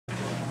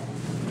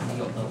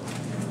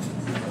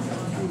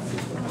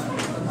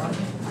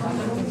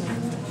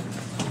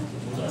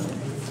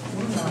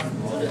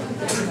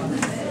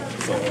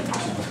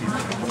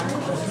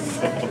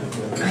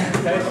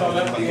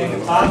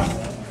class.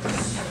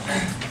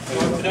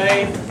 So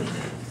today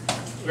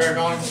we're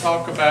going to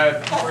talk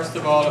about, first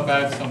of all,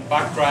 about some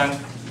background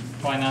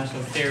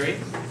financial theory.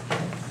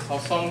 So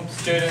some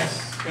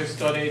students who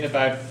studied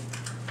about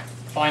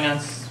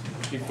finance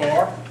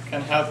before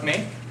can help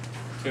me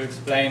to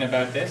explain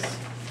about this.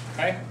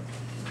 Okay?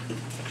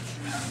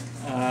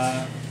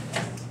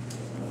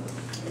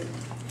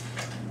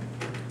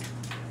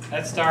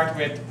 Let's start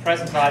with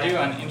present value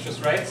and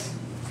interest rates.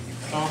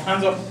 So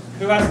hands up,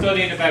 who has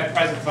studied about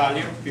present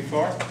value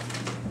before?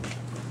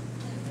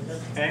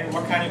 Okay,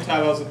 what can you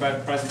tell us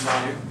about present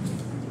value?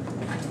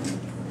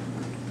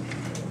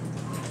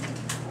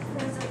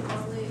 Present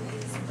value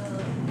is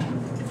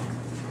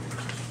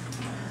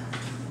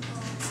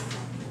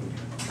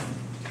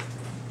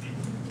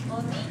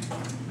money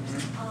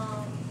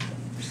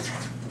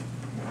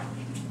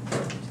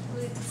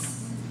with,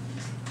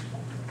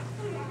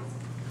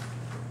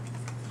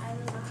 I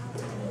don't know how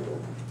to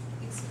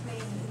explain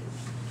it.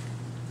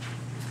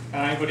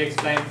 Can anybody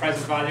explain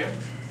present value?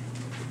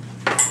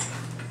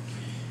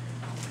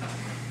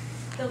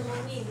 The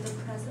money in the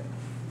present.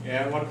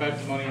 Yeah, what about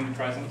the money in the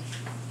present?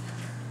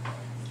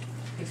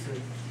 It's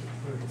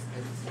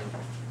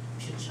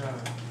future.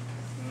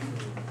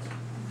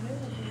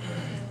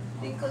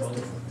 Because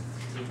the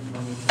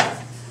Money,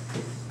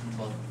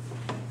 but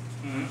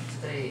Mm-hmm.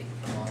 today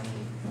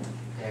money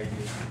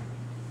value.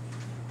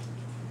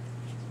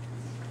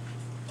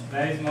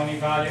 Today's money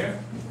value,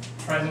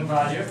 present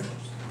value.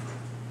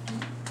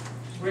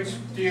 Which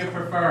do you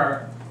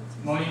prefer?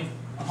 Money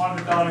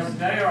 $100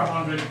 today or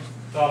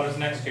 $100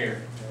 next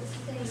year?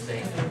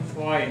 Today.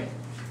 Why?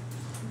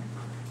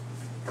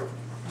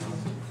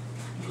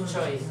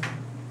 Choice.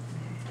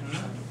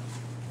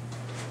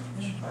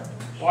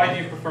 Why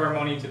do you prefer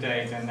money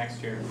today than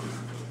next year?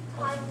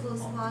 time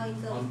goes by,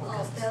 the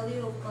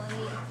value of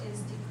money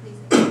is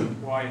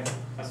decreasing. Why?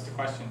 That's the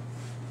question.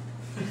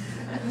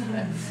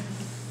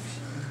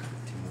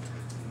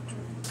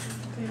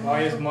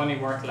 Why is money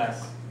worth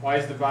less? Why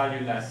is the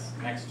value less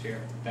next year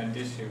than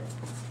this year?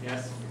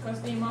 Yes?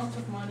 Because the amount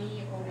of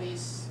money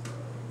always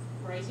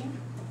rising,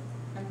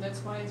 and that's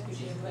why it's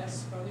becoming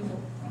less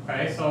valuable.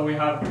 Okay, so we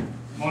have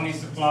money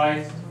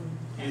supply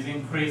is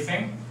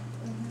increasing.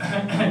 Do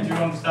you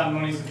understand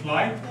money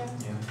supply?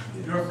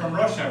 You're from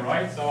Russia,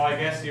 right? So I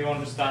guess you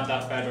understand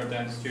that better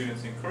than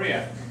students in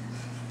Korea,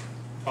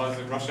 because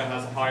Russia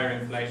has higher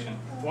inflation.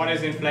 What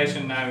is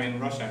inflation now in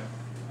Russia?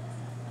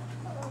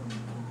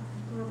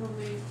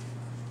 Probably,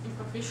 if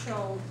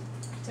official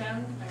 10,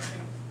 I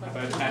think. But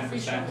About if 10%.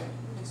 official,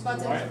 it's But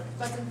Right.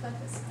 in fact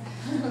it's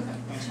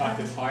In fact,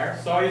 it's higher.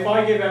 So if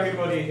I give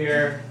everybody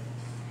here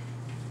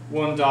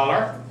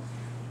 $1,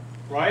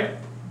 right?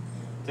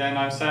 Then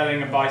I'm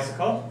selling a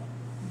bicycle.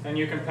 Then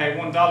you can pay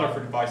 $1 for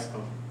the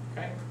bicycle.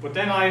 Okay? But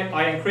then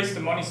I increase the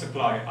money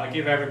supply. I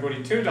give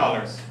everybody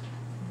 $2.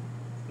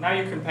 Now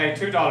you can pay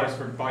 $2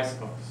 for the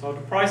bicycle. So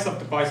the price of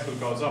the bicycle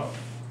goes up.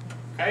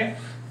 Okay?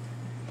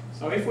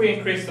 So if we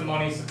increase the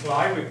money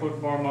supply, we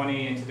put more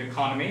money into the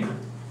economy,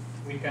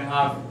 we can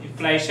have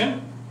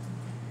inflation,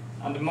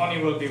 and the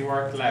money will be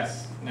worth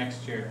less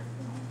next year.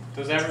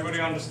 Does everybody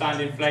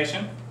understand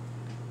inflation?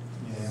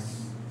 Yeah.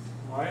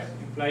 Right?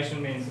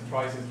 Inflation means the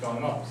price is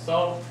going up.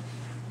 So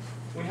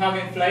we have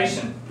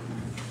inflation.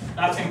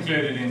 That's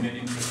included in the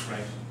interest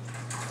rate.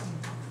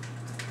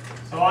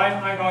 So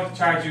I'm going to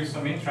charge you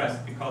some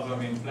interest because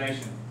of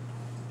inflation.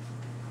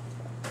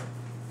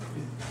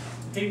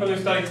 People who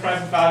studied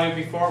present value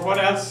before, what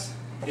else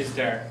is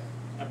there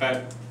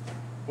about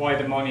why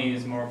the money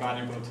is more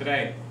valuable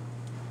today?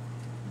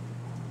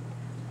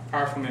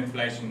 Apart from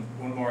inflation,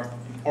 one more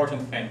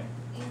important thing.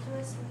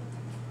 interest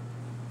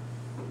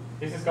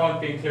rate. This is going to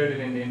be included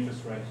in the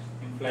interest rate.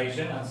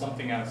 Inflation and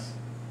something else.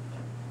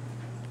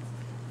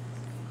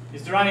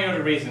 Is there any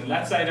other reason?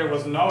 Let's say there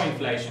was no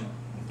inflation.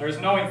 There is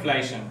no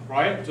inflation,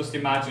 right? Just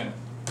imagine.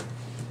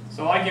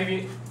 So I give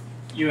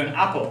you an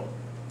apple.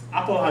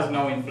 Apple has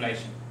no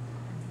inflation.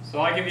 So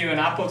I give you an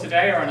apple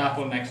today or an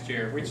apple next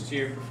year. Which do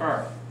you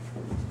prefer?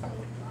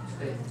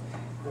 Today.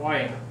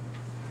 Why?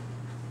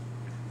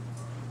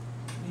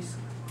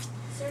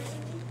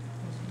 Certainty.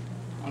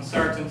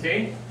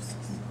 Uncertainty.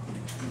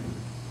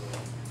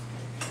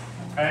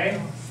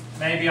 Okay.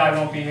 Maybe I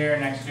won't be here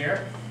next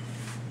year.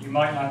 You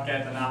might not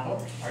get an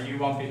apple, or you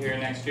won't be here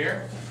next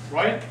year,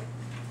 right?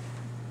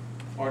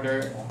 Or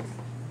there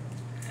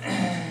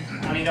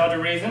any other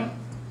reason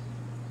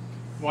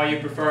why you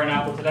prefer an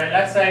apple today?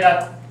 Let's say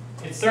that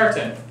it's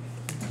certain.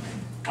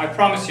 I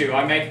promise you,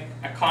 I make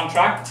a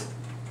contract,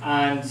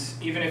 and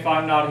even if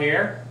I'm not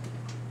here,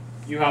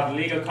 you have a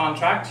legal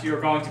contract, you're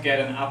going to get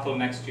an apple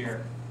next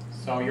year.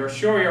 So you're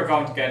sure you're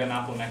going to get an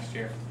apple next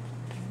year.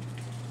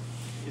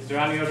 Is there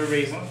any other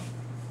reason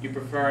you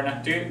prefer?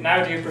 Do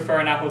you prefer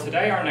an apple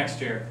today or next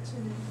year?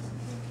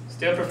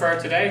 Still prefer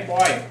today?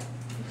 Why?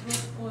 It will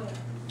spoil.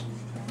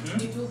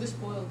 It will be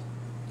spoiled.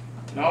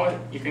 No,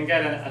 you can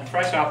get a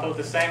fresh apple,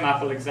 the same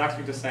apple,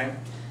 exactly the same.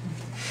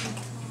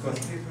 Because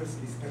people's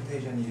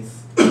expectation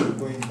is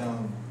going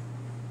down.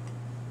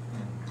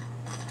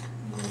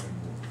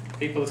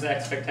 People's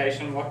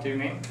expectation, what do you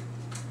mean?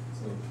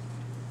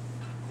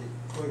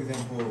 for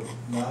example,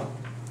 now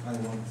I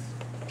want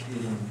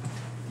eating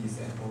this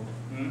apple,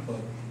 but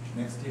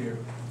next year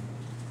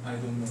I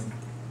don't know.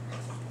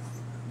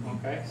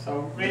 Okay,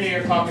 so really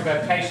you're talking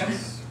about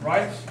patience,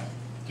 right?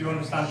 Do you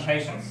understand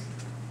patience?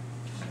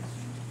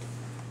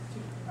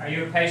 Are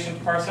you a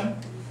patient person?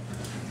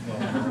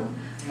 No.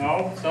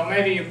 No? So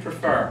maybe you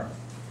prefer.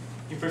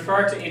 You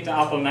prefer to eat the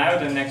apple now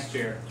than next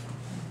year.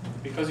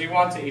 Because you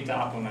want to eat the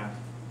apple now.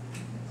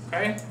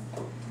 Okay?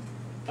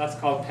 That's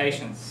called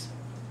patience.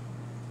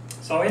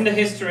 So in the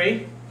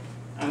history,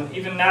 and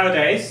even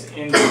nowadays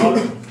in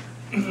other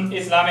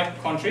Islamic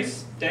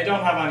countries, they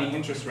don't have any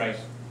interest rate.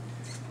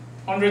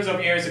 Hundreds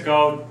of years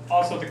ago,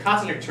 also the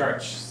Catholic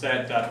Church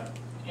said that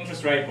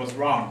interest rate was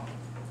wrong.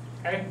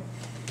 Okay?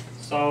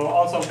 So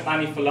also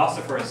many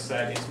philosophers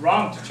said it's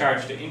wrong to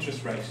charge the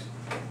interest rate.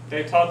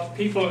 They thought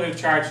people who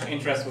charged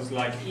interest was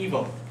like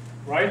evil,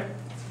 right?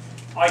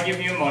 I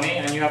give you money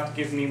and you have to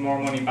give me more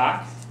money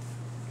back,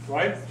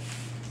 right?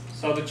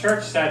 So the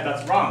church said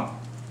that's wrong.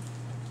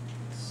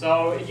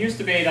 So it used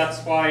to be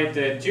that's why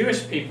the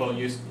Jewish people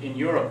in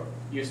Europe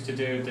used to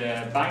do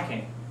the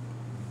banking,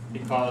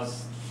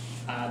 because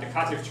the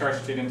Catholic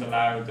Church didn't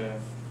allow the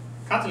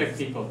Catholic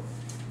people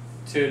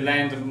to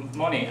lend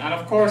money. And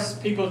of course,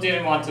 people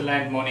didn't want to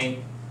lend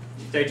money,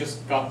 they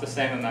just got the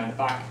same amount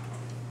back.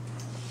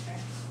 Okay.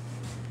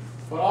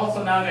 But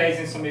also nowadays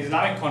in some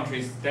Islamic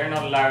countries, they're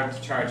not allowed to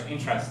charge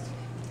interest.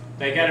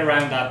 They get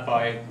around that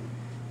by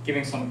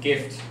giving some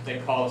gift. They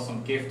call it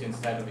some gift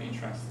instead of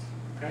interest.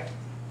 Okay.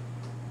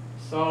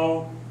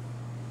 So,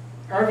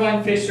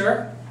 Irvine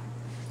Fisher,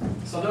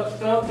 so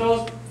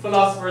those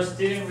philosophers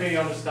didn't really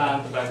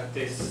understand about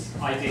this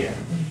idea,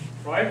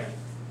 right?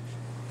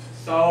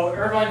 So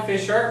Irvine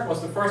Fisher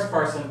was the first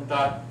person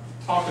that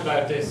talked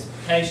about this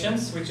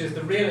patience, which is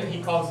the real,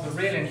 he calls the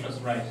real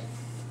interest rate.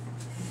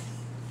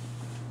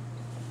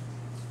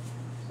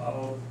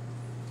 So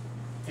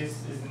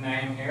this is the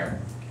name here.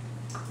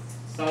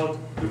 So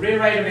the real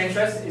rate of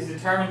interest is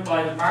determined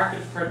by the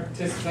market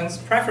participants'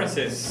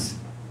 preferences.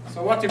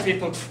 So what do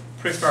people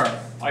prefer?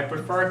 I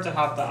prefer to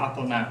have the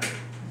apple now.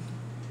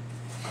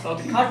 So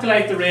to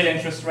calculate the real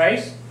interest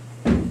rate,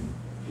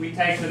 we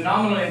take the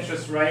nominal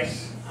interest rate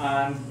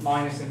and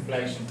minus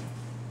inflation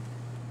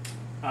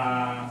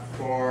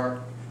for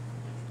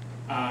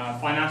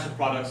financial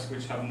products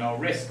which have no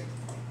risk.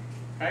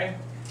 Okay?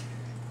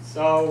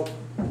 So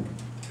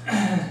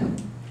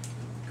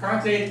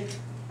currently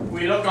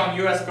we look on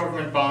US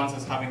government bonds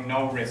as having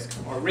no risk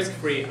or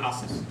risk-free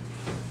assets.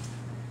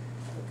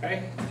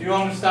 Okay? Do you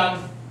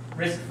understand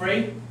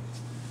risk-free?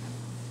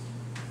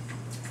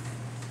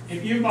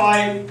 If you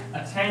buy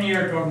a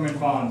 10-year government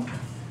bond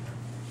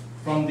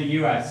from the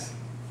US,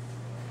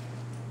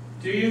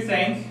 do you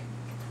think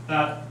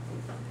that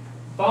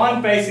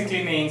bond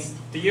basically means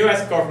the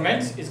US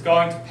government is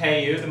going to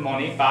pay you the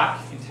money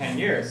back in 10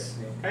 years?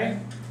 Okay?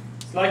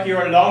 It's like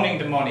you're loaning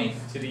the money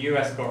to the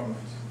US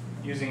government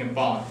using a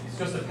bond. It's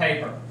just a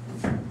paper.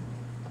 The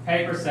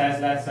paper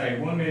says, let's say,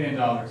 $1 million.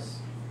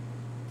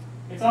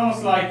 It's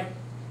almost like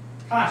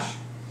cash,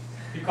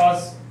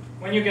 because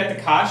when you get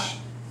the cash,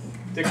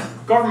 the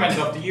government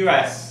of the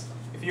US,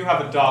 if you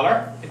have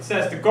 $1, it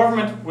says the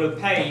government will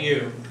pay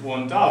you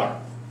 $1,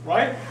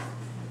 right?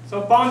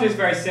 So bond is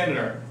very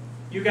similar.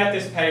 You get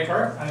this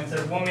paper and it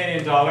says $1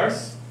 million,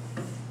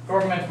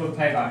 government will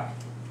pay back.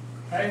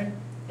 Okay?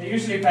 They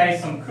usually pay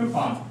some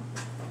coupon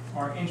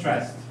or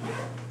interest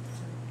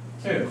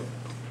too.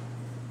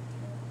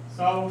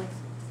 So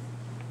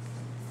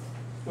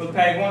we'll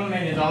pay $1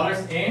 million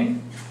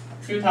in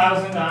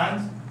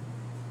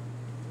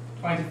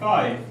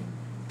 2025.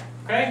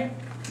 Okay?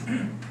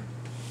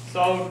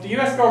 So the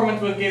US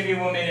government will give you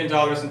 $1 million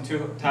in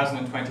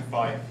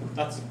 2025.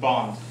 That's a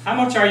bond. How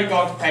much are you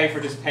going to pay for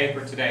this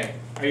paper today?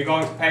 Are you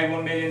going to pay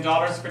 $1 million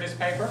for this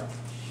paper?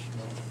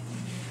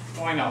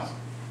 Why not?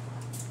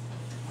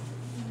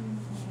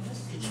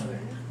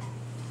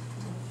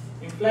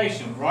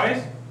 Inflation,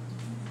 right?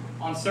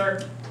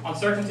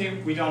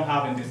 Uncertainty we don't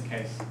have in this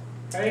case.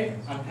 Okay?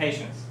 And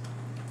patience.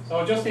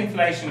 So just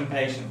inflation and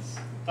patience.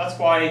 That's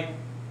why,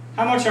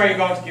 how much are you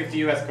going to give the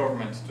US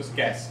government? Just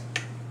guess.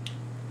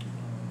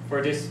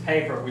 For this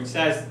paper, which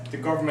says the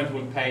government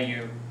will pay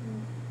you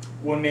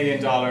 $1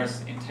 million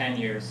in 10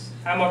 years.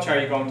 How much are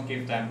you going to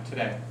give them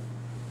today?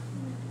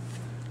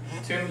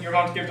 You're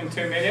going to give them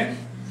 2 million?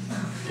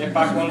 Get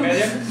back 1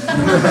 million?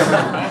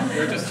 No,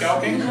 you're just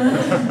joking?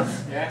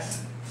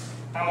 Yes.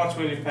 How much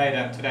will you pay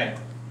them today?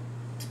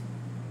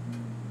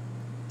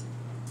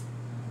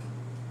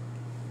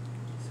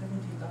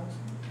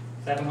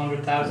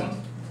 700,000?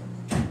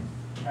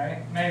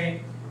 Okay,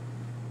 maybe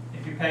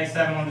if you pay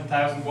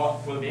 700,000,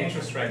 what will the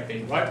interest rate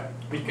be? Right?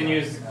 We can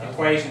use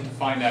equation to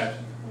find out.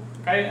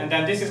 Okay, and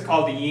then this is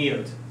called the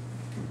yield.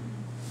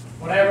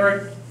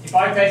 Whatever, if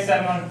I pay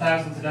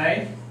 700,000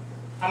 today,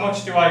 how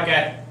much do I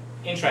get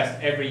interest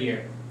every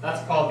year?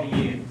 That's called the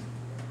yield.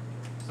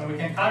 So we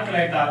can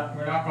calculate that.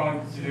 We're not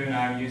going to do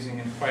now using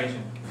an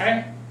equation.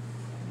 Okay?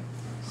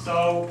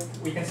 So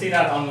we can see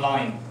that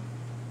online.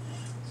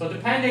 So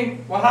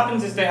depending, what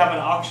happens is they have an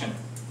auction.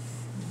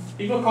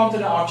 People come to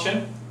the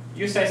auction,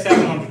 you say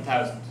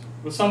 700,000.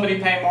 Will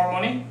somebody pay more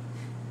money?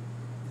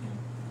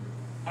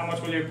 How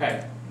much will you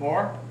pay?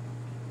 More?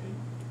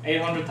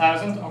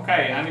 800,000?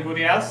 Okay,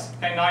 anybody else?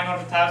 Pay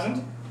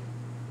 900,000?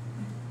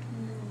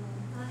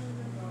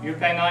 You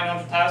pay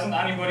 900,000?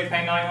 Anybody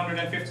pay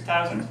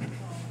 950,000?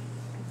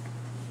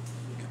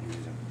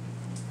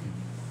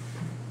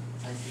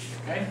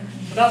 Okay,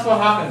 so that's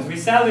what happens. We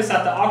sell this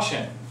at the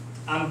auction,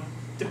 and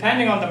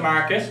depending on the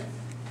market,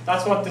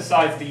 that's what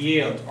decides the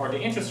yield or the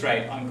interest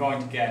rate I'm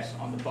going to get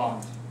on the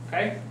bond.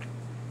 Okay,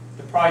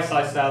 the price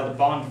I sell the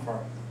bond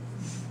for.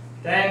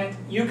 Then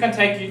you can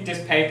take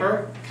this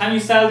paper. Can you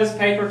sell this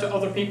paper to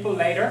other people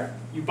later?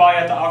 You buy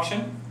at the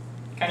auction.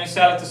 Can you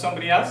sell it to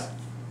somebody else?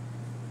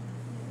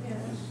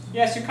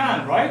 Yes, you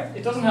can, right?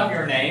 It doesn't have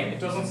your name. It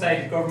doesn't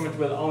say the government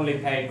will only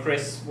pay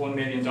Chris $1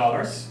 million.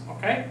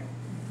 Okay.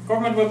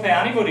 Government will pay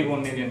anybody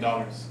 $1 million.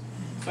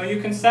 So you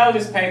can sell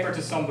this paper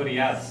to somebody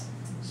else.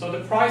 So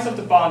the price of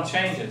the bond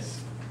changes,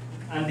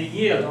 and the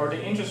yield or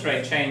the interest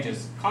rate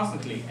changes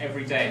constantly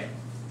every day,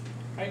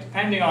 right?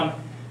 Depending on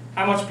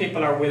how much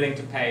people are willing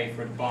to pay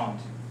for the bond.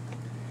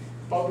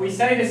 But we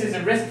say this is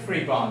a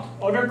risk-free bond.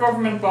 Other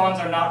government bonds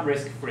are not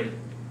risk-free,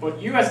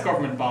 but US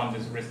government bond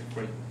is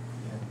risk-free.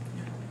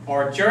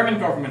 Or German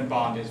government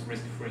bond is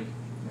risk-free.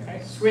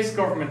 Okay? Swiss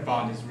government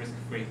bond is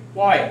risk-free.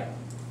 Why?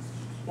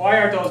 Why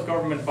are those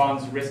government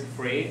bonds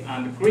risk-free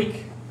and the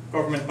Greek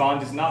government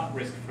bond is not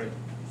risk-free?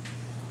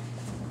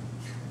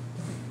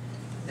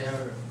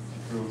 They're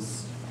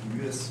Because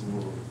US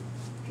or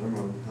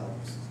German have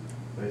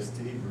very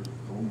stable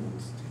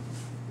government.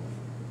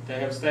 They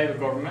have stable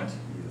government.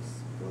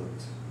 Yes,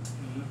 but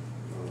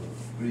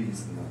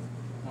Greece not.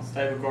 Not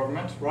stable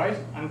government, right?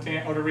 Anything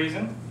other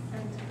reason?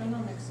 And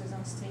economics is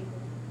unstable.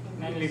 in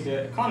Mainly Greece.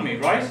 the economy,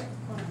 right?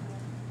 Economy.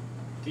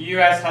 The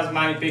US has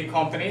many big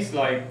companies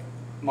like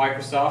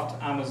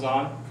Microsoft,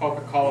 Amazon,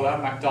 Coca-Cola,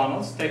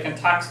 McDonald's. They can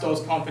tax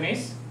those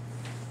companies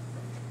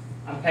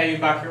and pay you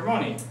back your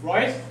money,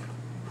 right?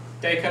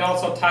 They can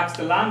also tax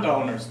the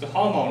landowners, the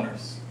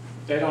homeowners.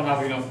 They don't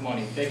have enough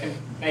money. They can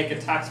make a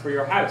tax for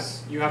your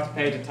house. You have to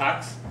pay the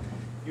tax.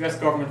 US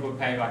government will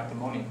pay back the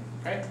money,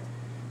 okay?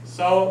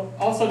 So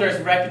also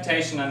there's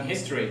reputation and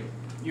history.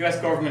 US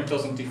government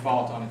doesn't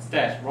default on its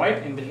debt,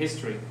 right? In the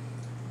history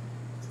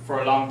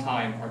for a long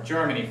time, or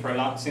Germany for a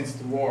long, since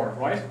the war,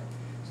 right?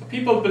 So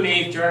people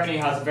believe Germany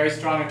has a very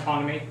strong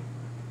economy.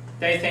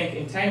 They think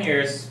in 10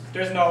 years,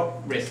 there's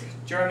no risk.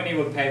 Germany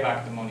will pay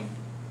back the money.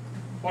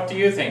 What do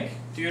you think?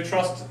 Do you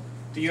trust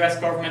the US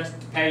government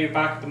to pay you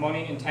back the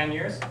money in 10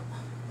 years?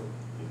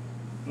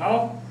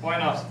 No? Why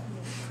not?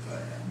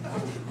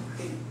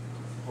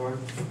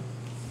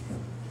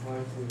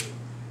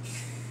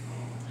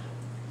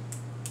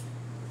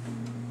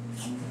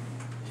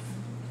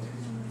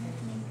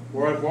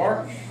 World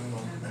War?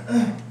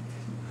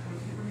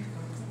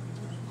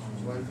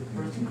 Well, the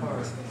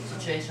political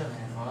situation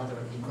and another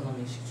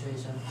economic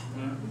situation.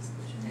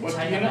 Well,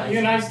 China the rising.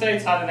 United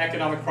States had an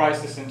economic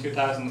crisis in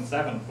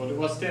 2007, but it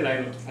was still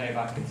able to pay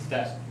back its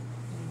debt.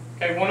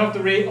 Okay, one of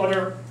the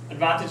other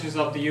advantages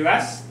of the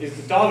US is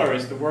the dollar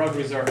is the world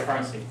reserve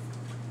currency.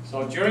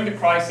 So during the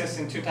crisis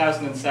in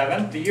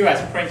 2007, the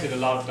US printed a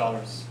lot of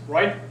dollars,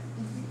 right?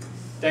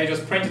 They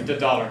just printed the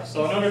dollar.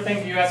 So another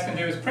thing the US can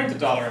do is print a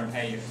dollar and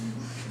pay you.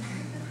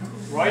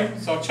 Right?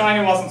 So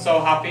China wasn't so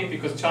happy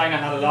because China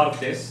had a lot of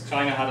this.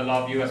 China had a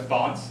lot of US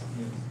bonds.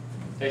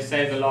 They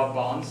saved a lot of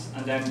bonds,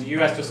 and then the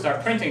US just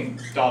start printing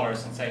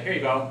dollars and say, here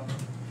you go,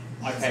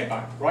 I pay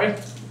back, right?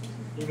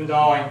 Even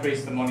though I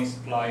increase the money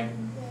supply,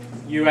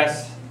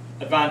 US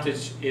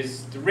advantage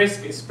is the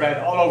risk is spread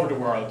all over the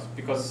world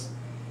because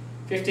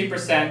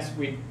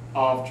 50%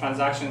 of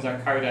transactions are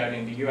carried out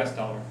in the US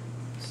dollar.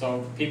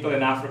 So people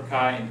in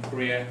Africa, in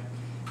Korea,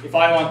 if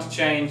I want to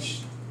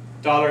change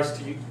dollars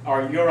to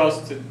or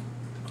euros to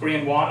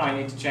Korean won, I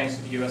need to change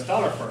to the US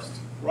dollar first,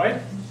 right?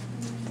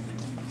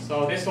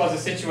 So this was a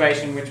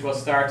situation which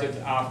was started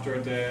after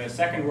the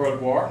Second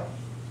World War.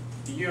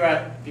 The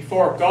US,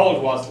 before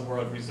gold was the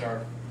world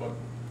reserve, but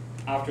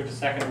after the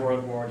Second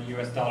World War, the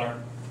US dollar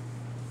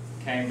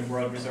became the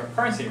world reserve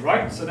currency,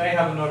 right? So they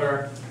have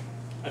another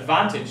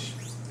advantage.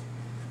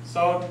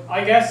 So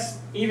I guess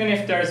even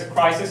if there's a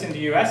crisis in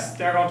the US,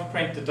 they're going to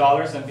print the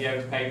dollars and be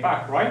able to pay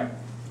back, right?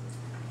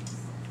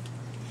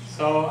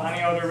 So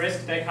any other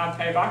risk they can't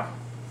pay back?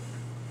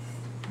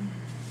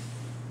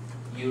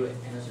 New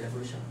energy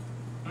revolution.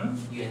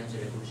 New energy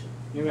revolution.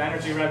 New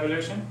energy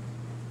revolution?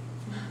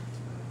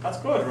 That's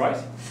good, right?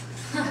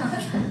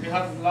 We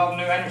have a lot of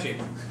new energy.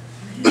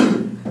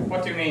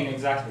 What do you mean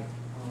exactly?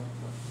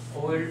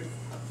 Oil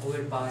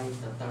buy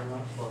the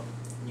dollar for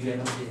new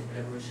energy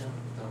revolution.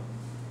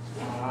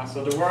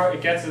 So the world,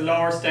 it gets a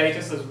lower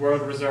status as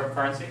world reserve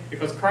currency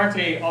because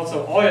currently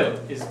also oil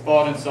is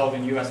bought and sold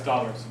in US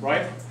dollars,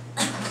 right?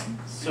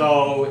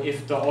 So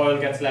if the oil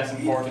gets less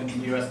important,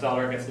 the US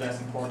dollar gets less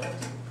important.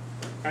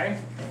 Okay?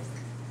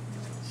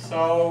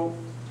 So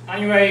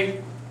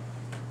anyway,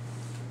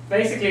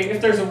 basically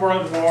if there's a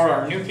world war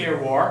or nuclear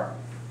war,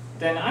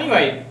 then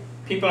anyway,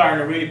 people are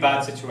in a really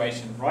bad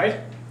situation,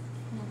 right?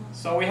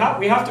 So we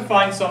have to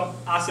find some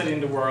asset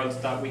in the world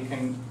that we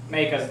can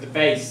make as the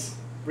base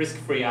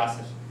risk-free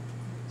asset.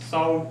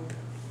 So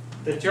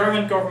the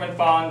German government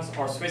bond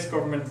or Swiss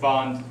government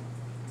bond,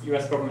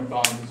 US government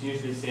bond is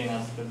usually seen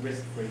as the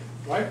risk-free,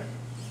 right?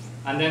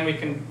 And then we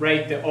can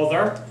rate the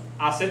other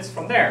assets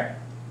from there.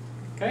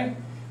 Okay?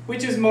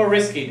 Which is more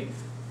risky,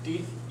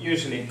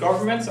 usually?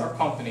 Governments or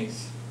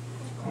companies?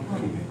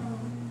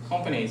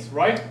 Companies,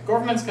 right?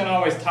 Governments can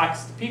always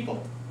tax the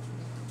people.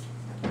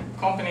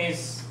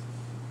 Companies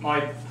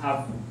might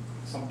have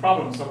some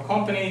problems. So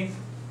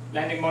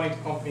lending money to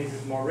companies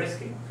is more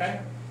risky, okay?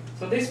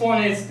 So this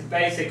one is the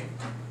basic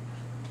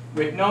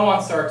with no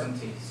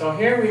uncertainty. So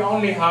here we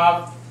only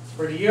have,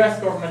 for the US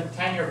government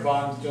 10-year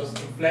bond, just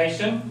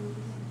inflation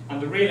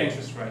and the real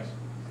interest rate.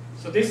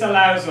 So this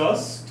allows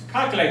us to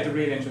calculate the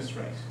real interest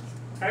rate,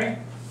 okay?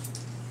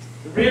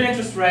 The real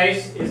interest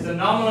rate is the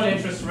nominal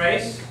interest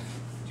rate.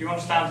 Do you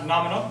understand the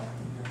nominal?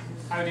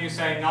 How do you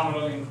say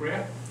nominal in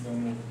Korea?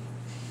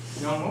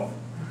 Yonmuk.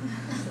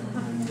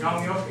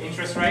 Yonmuk,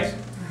 interest rate.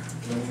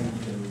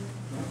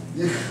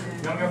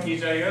 Yonmuk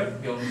이자율.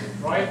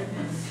 Right?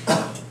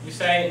 You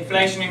say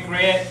inflation in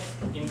Korea,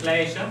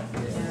 inflation.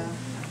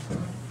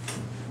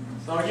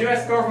 So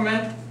US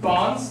government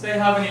bonds, they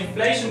have an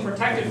inflation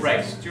protected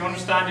rate. Do you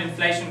understand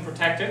inflation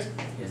protected?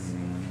 Yes.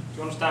 Do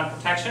you understand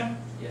protection?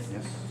 Yes.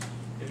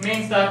 It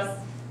means that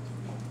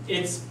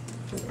it's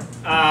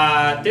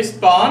this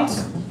bond,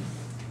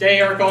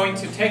 they are going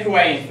to take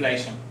away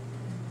inflation.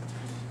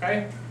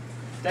 Okay?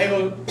 They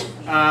will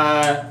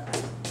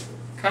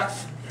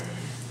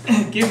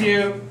give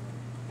you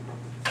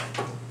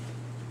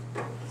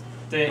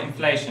the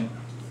inflation.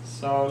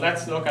 So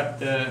let's look at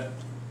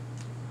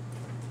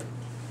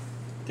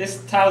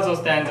this tells us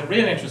then the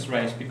real interest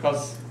rate,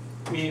 because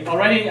we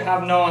already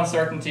have no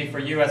uncertainty for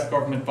US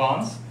government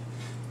bonds.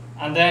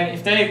 And then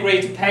if they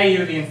agree to pay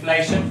you the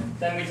inflation,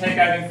 then we take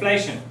out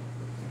inflation.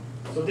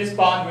 So this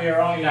bond, we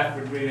are only left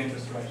with real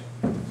interest rate.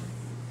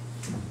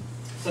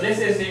 So this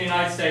is the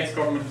United States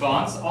government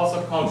bonds,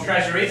 also called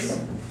treasuries.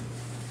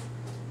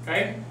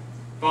 Okay?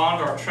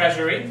 Bond or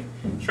treasury.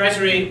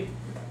 Treasury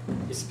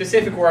is a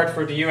specific word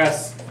for the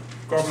US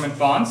government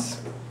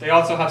bonds. They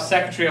also have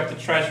Secretary of the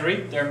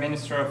Treasury, their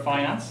Minister of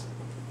Finance.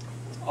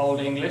 It's Old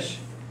English.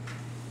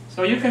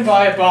 So you can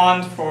buy a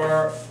bond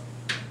for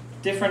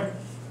different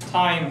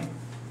time,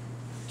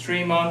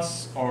 3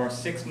 months or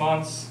 6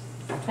 months,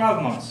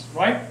 12 months,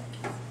 right?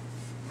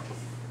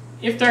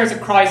 If there's a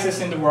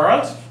crisis in the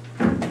world,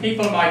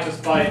 people might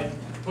just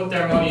put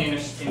their money in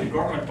the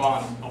government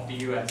bond of the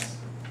US.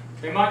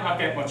 They might not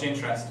get much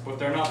interest, but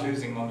they're not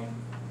losing money.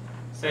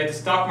 Say the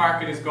stock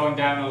market is going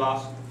down a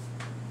lot,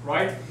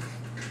 right?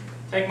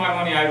 Take my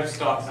money out of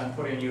stocks and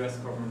put it in US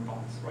government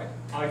bonds, right?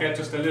 I'll get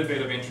just a little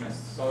bit of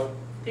interest. So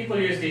people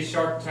use these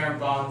short-term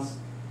bonds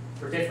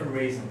for different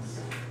reasons.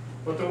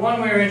 But the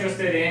one we're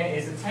interested in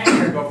is a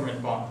 10-year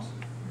government bond,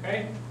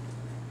 okay?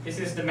 This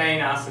is the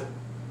main asset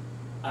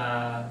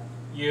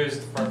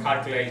used for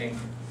calculating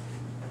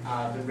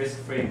the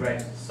risk-free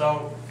rate.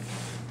 So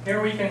here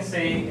we can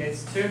see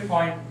it's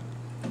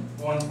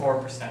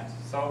 2.14%.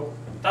 So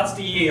that's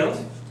the yield,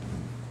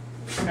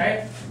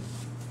 okay?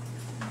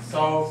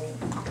 So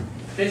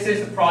this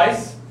is the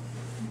price.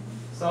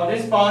 So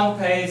this bond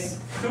pays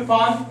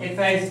coupon. It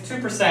pays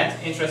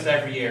 2% interest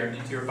every year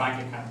into your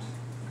bank account,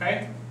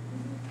 okay?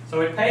 So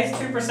it pays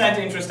 2%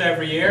 interest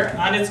every year,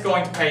 and it's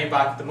going to pay you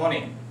back the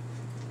money,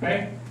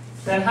 okay?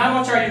 Then how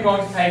much are you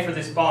going to pay for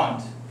this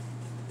bond?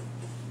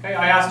 Okay,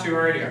 I asked you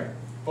earlier,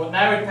 but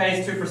now it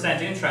pays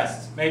 2%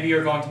 interest. Maybe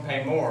you're going to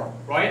pay more,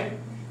 right?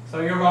 So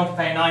you're going to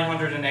pay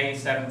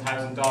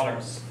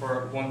 $987,000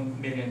 for a $1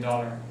 million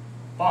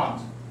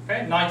bond,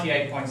 okay?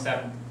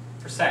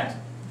 98.7%.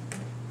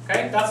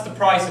 Okay, that's the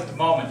price at the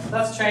moment.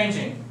 That's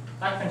changing.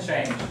 That can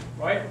change,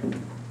 right?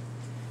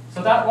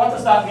 So what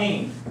does that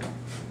mean?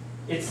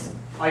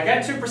 I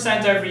get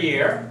 2% every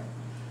year,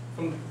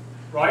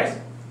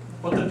 right?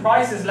 But the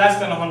price is less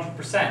than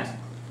 100%.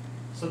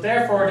 So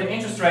therefore, the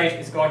interest rate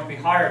is going to be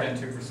higher than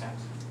 2%.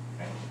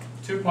 Okay?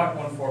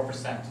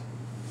 2.14%.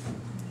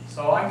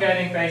 So I'm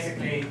getting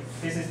basically,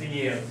 this is the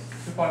yield,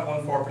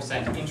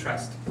 2.14%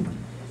 interest.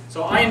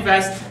 So I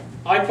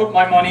put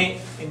my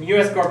money in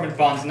US government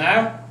bonds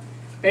now.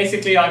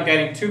 Basically, I'm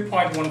getting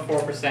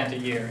 2.14% a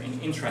year in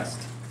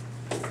interest.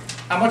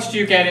 How much do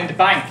you get in the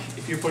bank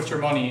if you put your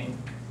money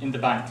in the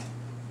bank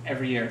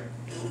every year?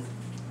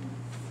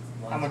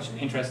 How much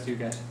interest do you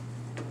get?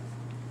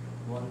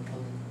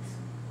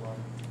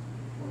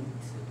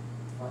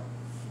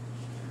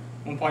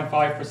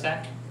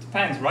 1.5%?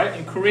 Depends, right?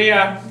 In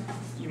Korea,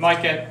 you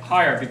might get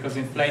higher because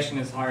inflation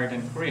is higher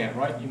than Korea,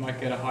 right? You might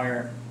get a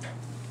higher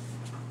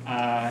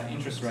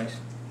interest rate.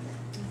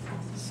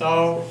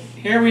 So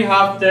here we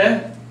have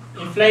the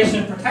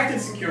inflation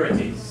protected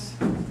securities.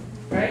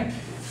 Okay?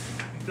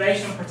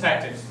 Inflation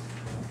protected.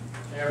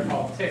 They are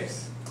called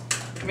TIPS.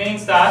 It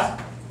means that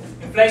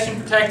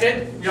inflation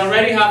protected, we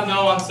already have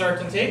no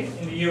uncertainty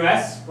in the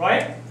US,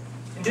 right?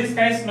 In this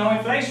case, no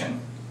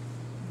inflation.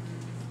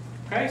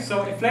 Okay,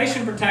 so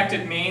inflation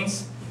protected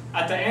means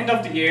at the end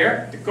of the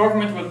year, the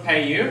government will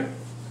pay you.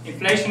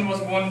 Inflation was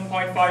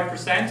 1.5%,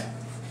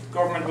 the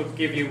government will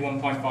give you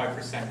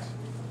 1.5%.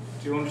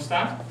 Do you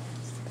understand?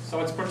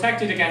 So it's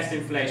protected against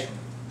inflation.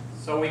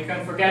 So we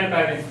can forget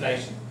about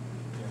inflation.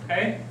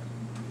 Okay?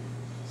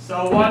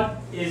 So what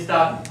is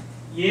that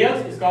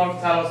yield? Is going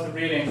to tell us the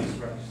real interest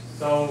rate.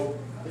 So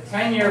the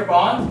 10-year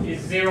bond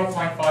is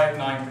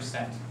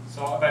 0.59%.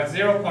 So about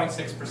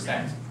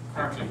 0.6%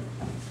 currently.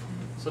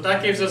 So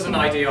that gives us an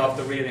idea of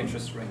the real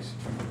interest rate.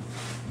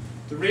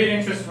 The real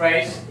interest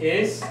rate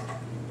is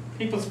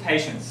people's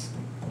patience.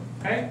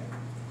 Okay?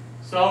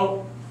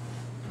 So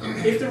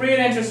if the real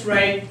interest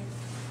rate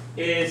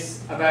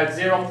is about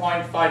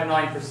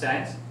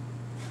 0.59%,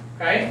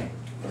 okay,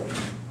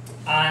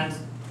 and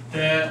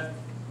the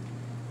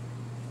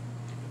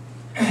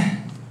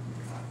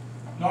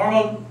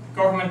normal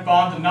government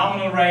bond, the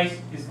nominal rate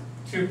is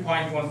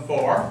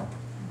 2.14.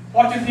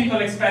 What do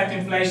people expect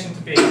inflation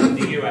to be in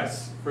the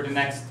US for the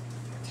next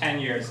 10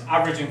 years?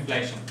 Average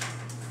inflation.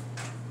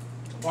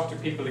 What do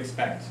people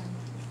expect?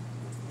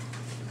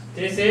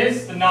 This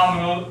is the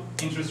nominal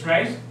interest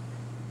rate.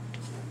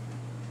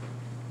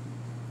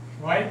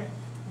 Right?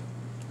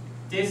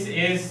 This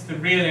is the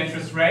real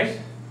interest rate.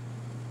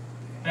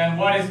 Then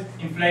what is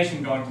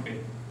inflation going to be?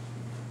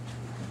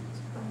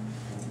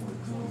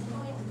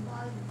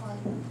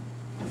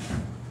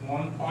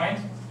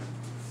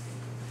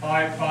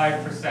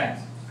 1.55%.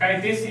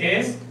 Okay, this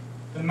is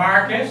the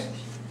market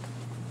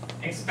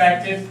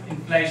expected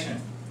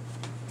inflation.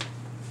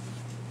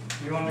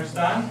 Do you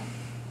understand?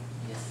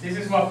 Yes. This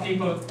is what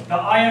people, the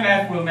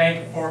IMF will make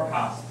a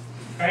forecast.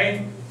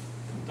 Okay?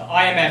 The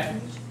IMF,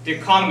 the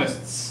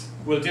economists,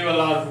 will do a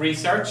lot of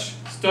research,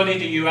 study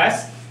the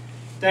US.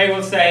 They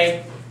will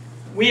say,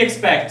 we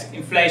expect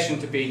inflation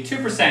to be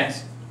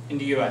 2% in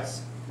the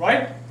US,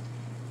 right?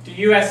 The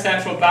US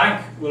Central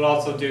Bank will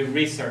also do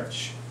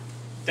research.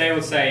 They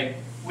will say,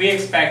 we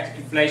expect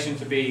inflation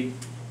to be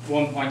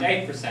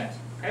 1.8%,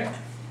 okay?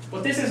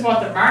 But this is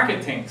what the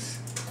market thinks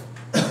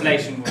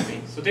inflation will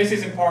be. So this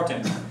is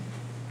important,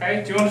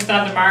 okay? Do you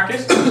understand the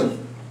market?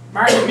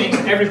 Market means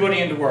everybody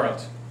in the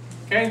world,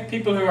 okay?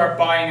 People who are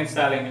buying and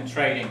selling and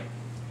trading.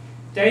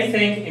 They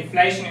think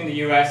inflation in the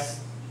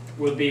US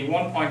will be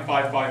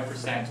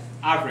 1.55%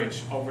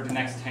 average over the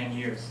next 10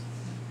 years.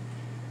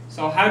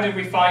 So how did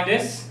we find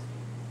this?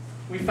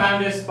 We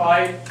found this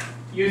by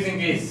using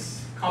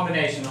this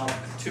combination of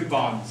two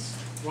bonds,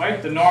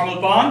 right? The normal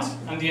bond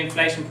and the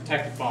inflation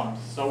protected bond.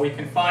 So we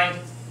can find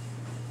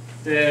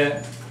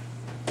the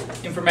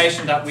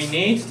information that we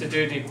need to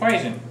do the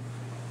equation.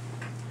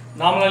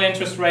 Nominal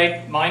interest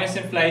rate minus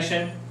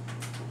inflation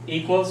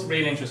equals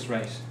real interest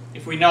rate.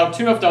 If we know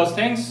two of those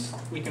things,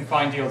 we can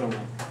find the other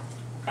one.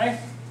 Okay?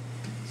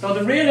 So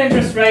the real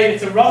interest rate,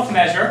 it's a rough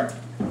measure.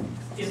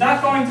 Is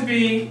that going to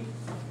be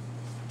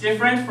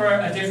different for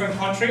a different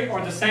country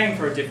or the same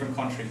for a different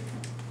country?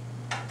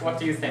 What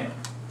do you think?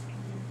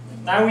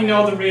 Now we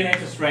know the real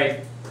interest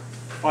rate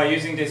by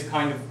using this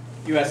kind of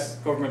US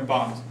government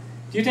bond.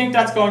 Do you think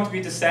that's going to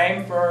be the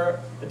same for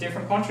a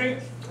different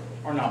country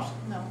or not?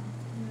 No.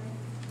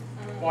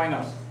 Why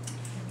not?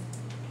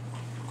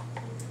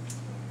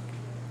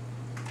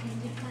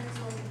 It depends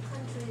on the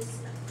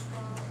country's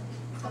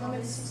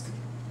Economic system.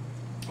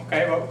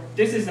 Okay, well,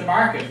 this is the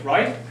market,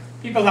 right?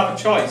 People have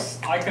a choice.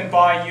 I can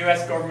buy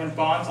US government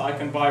bonds, I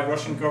can buy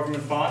Russian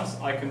government bonds,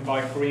 I can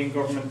buy Korean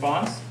government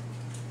bonds.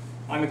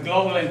 I'm a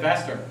global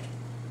investor,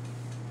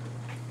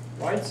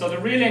 right? So the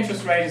real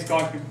interest rate is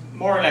going to be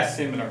more or less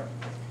similar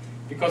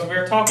because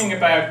we're talking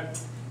about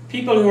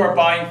people who are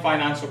buying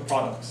financial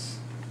products.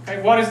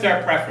 Okay, what is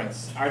their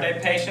preference? Are they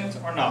patient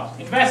or not?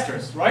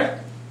 Investors, right?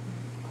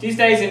 These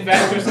days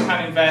investors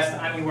can invest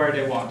anywhere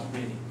they want,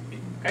 really.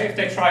 Okay, if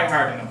they try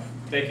hard enough,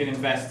 they can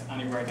invest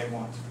anywhere they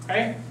want.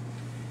 Okay?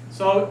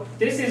 So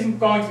this is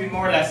going to be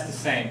more or less the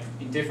same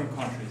in different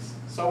countries.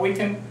 So we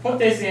can put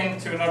this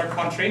into another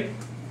country,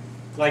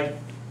 like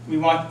we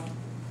want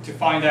to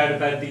find out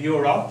about the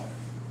euro.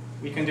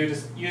 We can do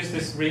this, use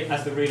this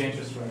as the real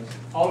interest rate.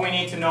 All we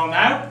need to know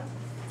now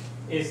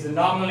is the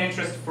nominal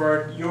interest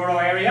for euro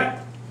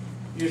area,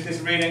 use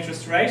this real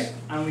interest rate,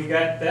 and we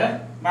get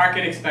the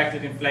market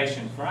expected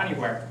inflation for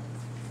anywhere.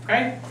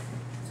 Okay?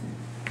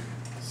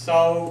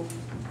 So,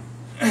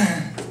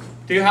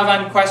 do you have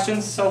any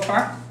questions so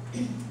far?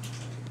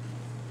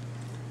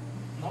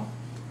 No?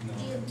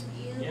 yield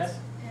Yes?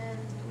 and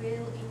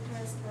real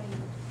interest rate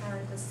are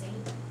the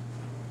same.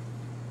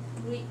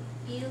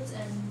 Yield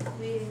and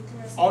real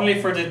interest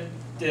Only for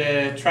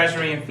the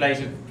Treasury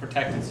inflation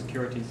protected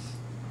securities,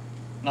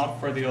 not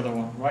for the other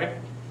one, right?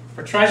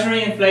 For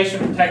Treasury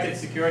inflation protected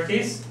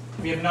securities,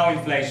 we have no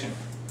inflation,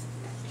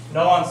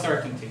 no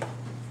uncertainty.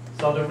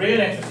 So the real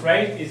interest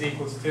rate is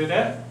equals to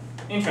the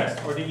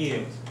interest or the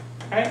yield,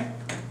 okay?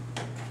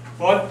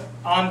 But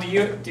on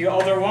the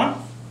other one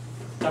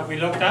that we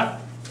looked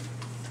at,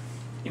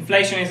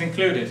 inflation is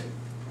included.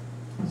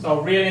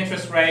 So real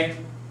interest rate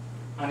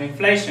and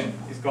inflation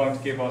is going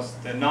to give us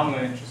the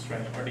nominal interest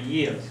rate or the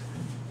yield,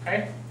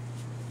 okay?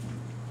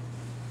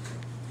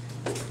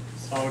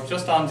 So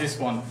just on this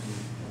one,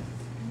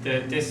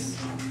 this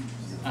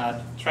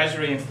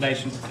Treasury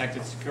inflation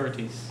protected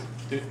securities.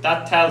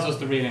 That tells us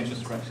the real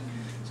interest rate.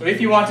 So if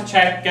you want to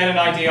get an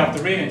idea of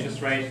the real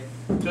interest rate,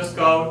 just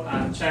go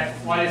and check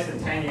what is the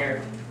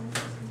 10-year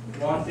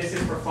one. This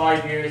is for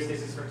 5 years,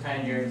 this is for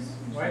 10 years,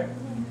 right?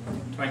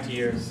 20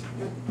 years.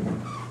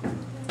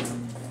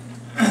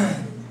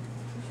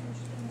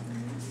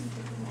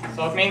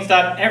 So it means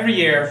that every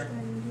year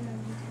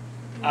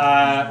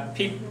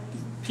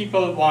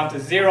people want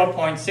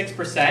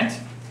 0.6%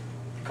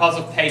 because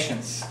of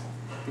patience.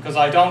 Because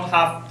I don't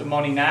have the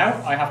money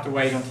now, I have to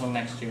wait until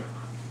next year.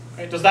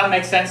 Okay, does that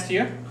make sense to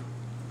you?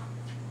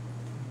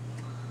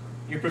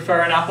 You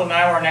prefer an apple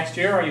now or next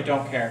year, or you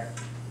don't care?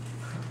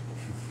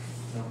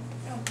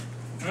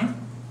 Hmm?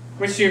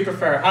 Which do you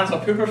prefer? Hands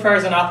up. Who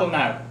prefers an apple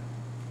now?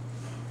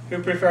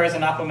 Who prefers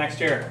an apple next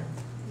year?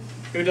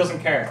 Who doesn't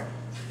care?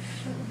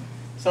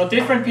 So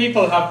different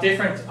people have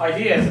different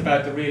ideas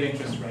about the real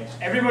interest rate.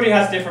 Everybody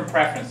has different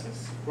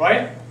preferences,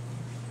 right?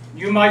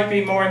 You might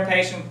be more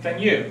impatient than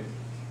you.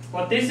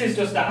 But this is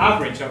just the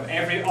average of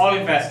all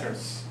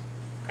investors.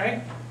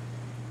 Okay?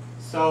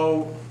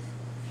 So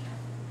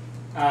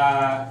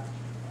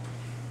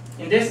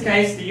in this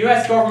case, the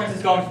US government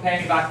is going to pay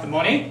me back the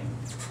money.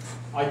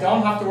 I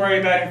don't have to worry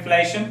about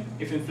inflation.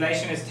 If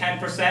inflation is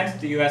 10%,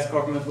 the US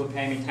government will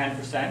pay me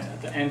 10%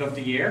 at the end of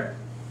the year.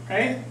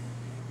 Okay?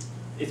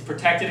 It's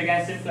protected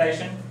against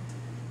inflation.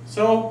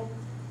 So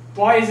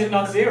why is it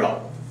not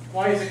zero?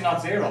 Why is it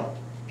not zero?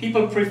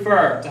 People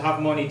prefer to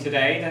have money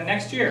today than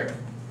next year.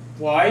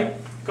 Why?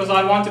 Because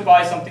I want to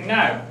buy something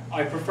now.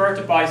 I prefer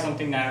to buy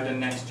something now than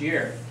next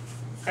year.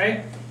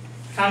 Okay?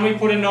 Can we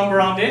put a number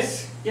on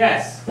this?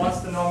 Yes. What's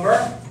the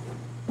number?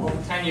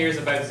 Over 10 years,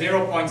 about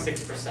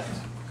 0.6%.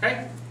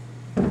 Okay?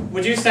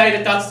 Would you say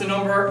that that's the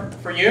number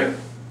for you?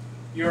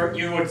 You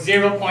would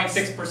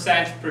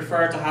 0.6%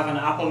 prefer to have an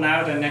apple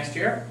now than next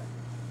year?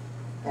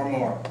 Or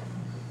more?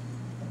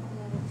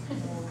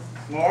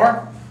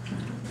 More?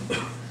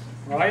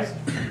 Right?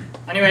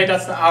 Anyway,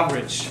 that's the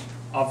average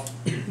of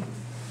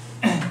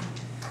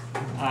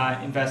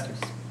investors.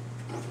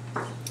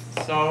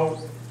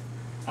 So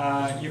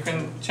you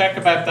can check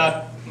about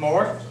that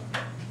more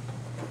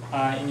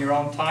in your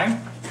own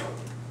time.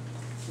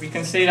 We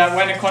can see that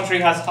when a country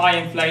has high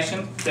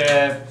inflation,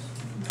 the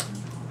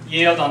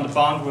yield on the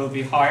bond will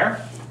be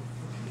higher.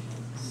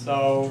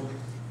 So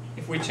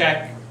if we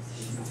check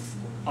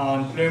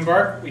on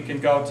Bloomberg, we can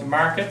go to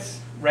markets,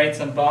 rates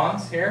and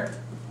bonds here.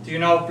 Do you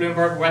know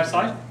Bloomberg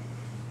website?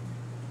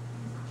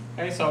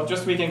 Okay, so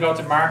just we can go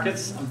to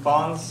markets and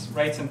bonds,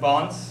 rates and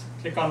bonds.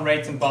 Click on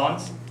rates and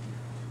bonds.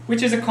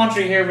 Which is a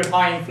country here with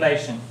high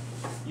inflation?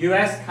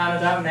 US,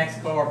 Canada,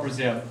 Mexico, or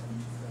Brazil?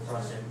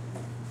 Brazil.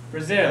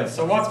 Brazil.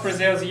 So what's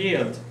Brazil's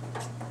yield?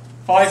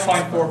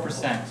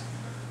 5.4%.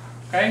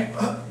 Okay?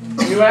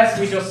 US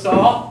we just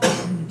saw,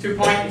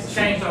 it's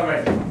changed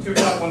already,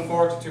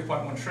 2.14 to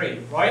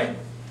 2.13, right?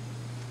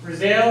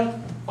 Brazil,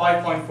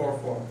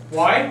 5.44.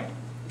 Why?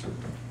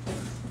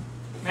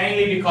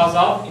 Mainly because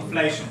of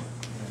inflation.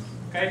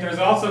 Okay, there's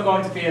also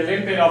going to be a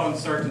little bit of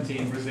uncertainty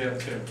in Brazil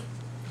too.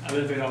 A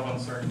little bit of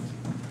uncertainty.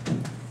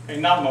 Okay,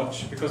 not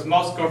much, because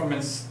most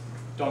governments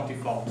don't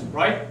default,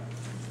 right?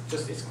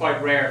 Just it's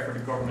quite rare for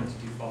the government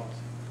to default.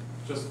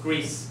 Just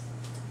Greece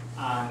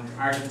and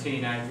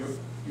Argentina,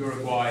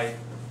 Uruguay,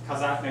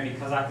 maybe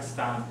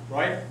Kazakhstan,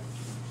 right?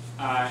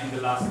 In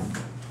the last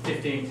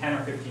 10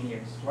 or 15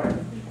 years, right?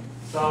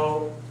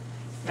 So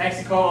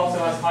Mexico also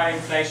has high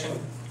inflation.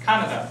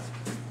 Canada.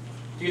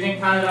 Do you think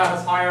Canada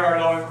has higher or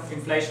lower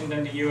inflation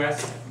than the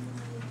US?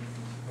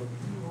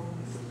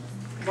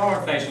 Lower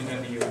inflation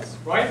than the US,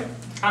 right?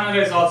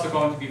 Canada is also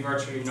going to be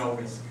virtually no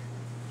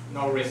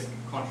risk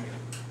country.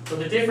 So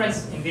the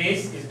difference in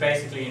these is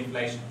basically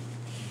inflation.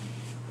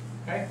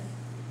 Okay?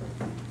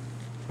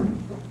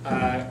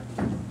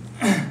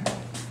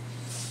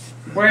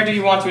 Where do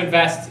you want to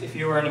invest if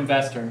you were an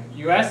investor?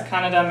 US,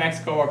 Canada,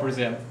 Mexico, or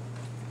Brazil?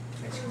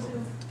 Mexico.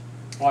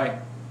 Why?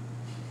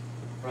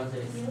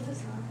 Brazil.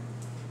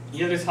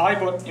 Yield is high,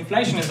 but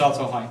inflation is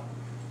also high.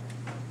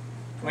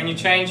 When you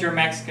change your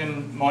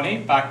Mexican money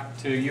back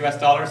to US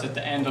dollars at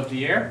the end of the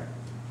year,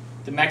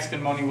 the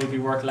Mexican money will be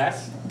worth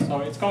less. So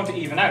it's going to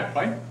even out,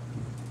 right?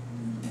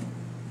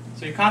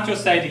 So you can't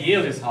just say the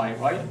yield is high,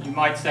 right? You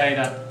might say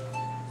that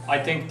I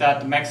think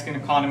that the Mexican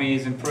economy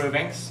is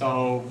improving,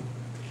 so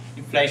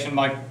inflation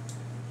might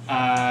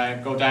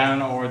go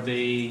down, or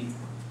the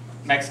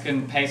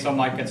Mexican peso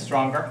might get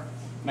stronger.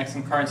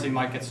 Mexican currency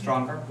might get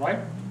stronger, right?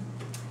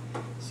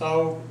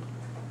 So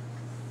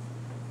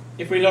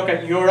if we look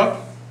at Europe,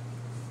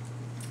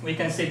 we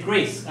can see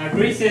Greece. Now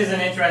Greece is an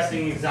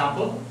interesting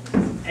example,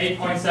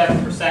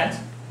 8.7%,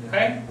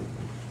 okay?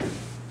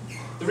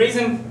 The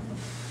reason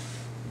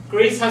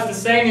Greece has the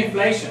same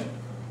inflation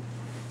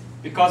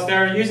because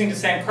they're using the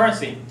same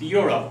currency, the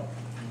euro,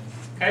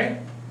 okay?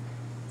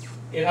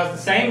 It has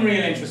the same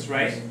real interest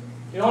rate.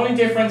 The only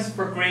difference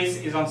for Greece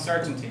is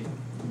uncertainty,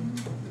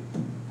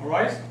 all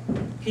right?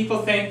 People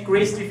think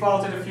Greece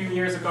defaulted a few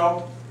years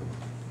ago.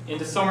 In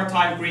the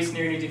summertime, Greece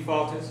nearly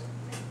defaulted,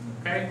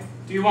 okay?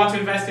 Do you want to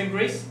invest in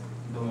Greece?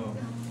 No.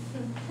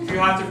 If you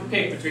have to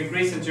pick between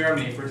Greece and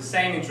Germany for the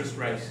same interest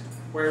rate,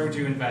 where would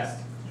you invest?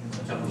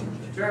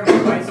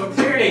 Germany, right? So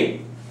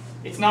clearly,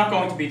 it's not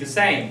going to be the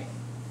same,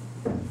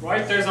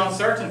 right? There's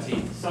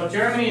uncertainty. So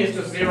Germany is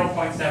just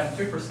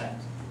 0.72%.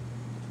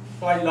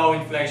 Quite low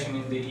inflation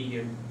in the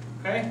EU,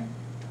 okay?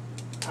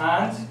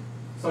 And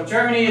so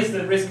Germany is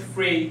the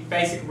risk-free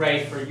basic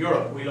rate for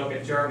Europe. We look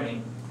at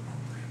Germany,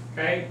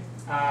 okay?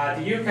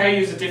 The UK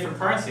uses a different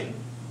currency,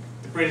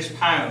 the British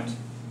pound.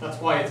 That's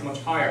why it's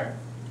much higher,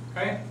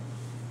 okay?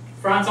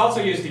 France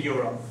also used the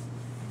euro,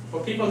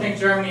 but people think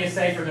Germany is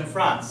safer than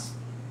France,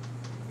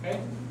 okay?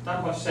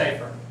 That much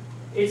safer.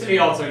 Italy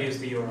also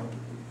used the euro,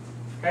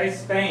 okay?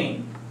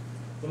 Spain,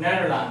 the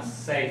Netherlands,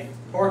 safe.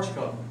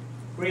 Portugal,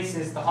 Greece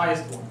is the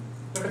highest one.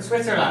 Look at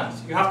Switzerland.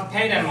 You have to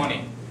pay them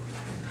money.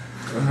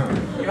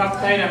 You have to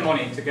pay them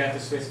money to get the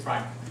Swiss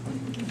franc.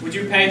 Would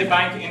you pay the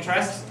bank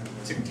interest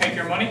to take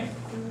your money?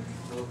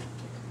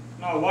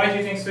 No. Why do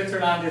you think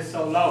Switzerland is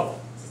so low?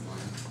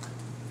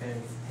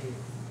 Very stable.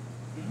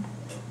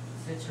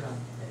 Switzerland,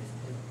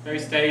 Very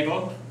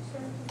stable.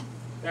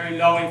 Very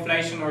low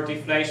inflation or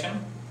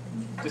deflation.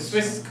 The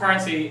Swiss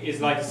currency is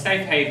like a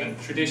safe haven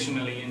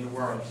traditionally in the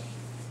world.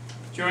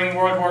 During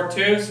World War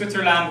II,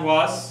 Switzerland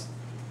was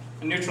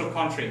a neutral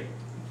country.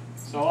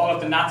 So all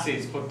of the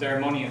Nazis put their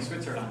money in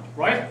Switzerland,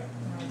 right?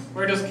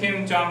 Where does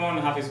Kim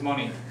Jong-un have his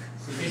money?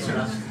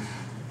 Switzerland.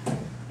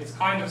 It's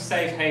kind of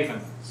safe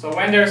haven. So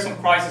when there's some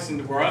crisis in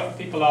the world,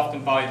 people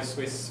often buy the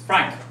Swiss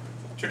franc,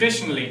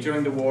 traditionally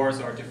during the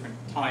wars or different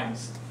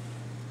times.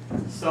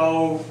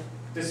 So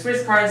the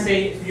Swiss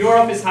currency, if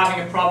Europe is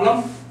having a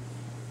problem,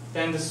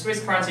 then the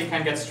Swiss currency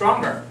can get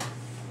stronger.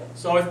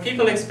 So if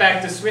people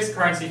expect the Swiss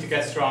currency to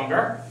get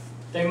stronger,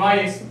 they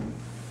might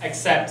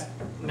accept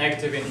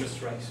negative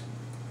interest rate.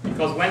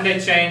 Because when they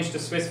change the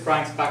Swiss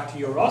francs back to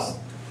euros,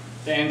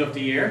 the end of the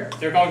year,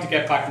 they're going to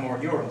get back more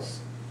euros.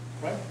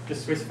 Right? The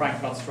Swiss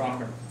franc got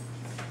stronger.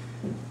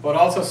 But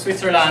also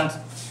Switzerland,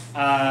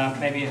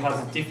 maybe it has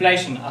a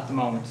deflation at the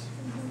moment.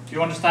 Do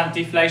you understand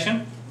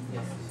deflation?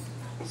 Yes.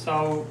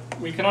 So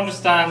we can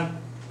understand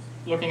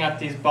looking at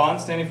these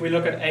bonds. Then if we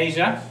look at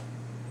Asia,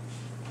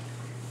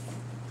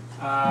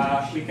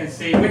 we can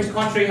see which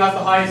country has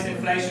the highest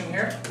inflation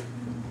here.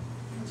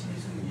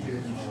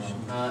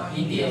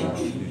 India.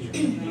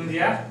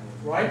 India,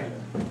 right?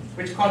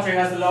 Which country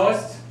has the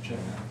lowest?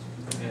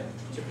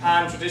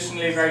 Japan,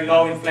 traditionally a very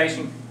low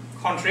inflation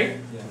country.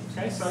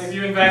 Okay, so if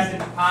you invest in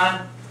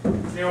Japan,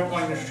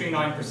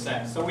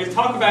 0.39%. So we'll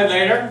talk about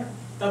later.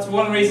 That's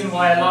one reason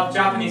why a lot of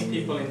Japanese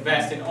people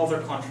invest in other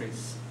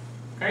countries.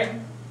 Okay?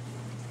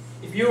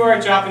 If you are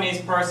a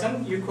Japanese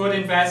person, you could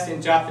invest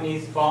in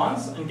Japanese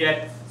bonds and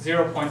get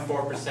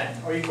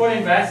 0.4%. Or you could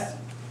invest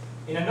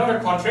in another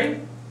country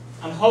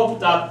and hope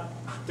that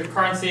the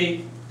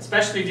currency,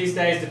 especially these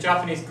days, the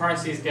Japanese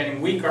currency is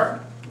getting weaker,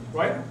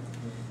 right?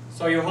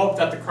 So you hope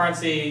that the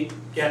currency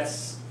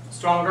gets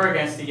stronger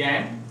against the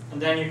yen,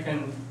 and then you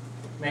can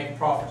make a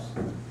profit.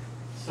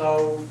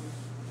 So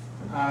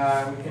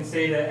we can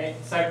see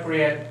that South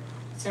Korea,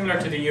 similar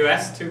to the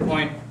US,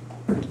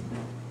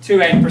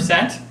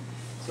 2.28%.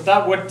 So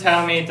that would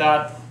tell me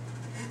that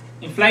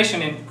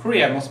inflation in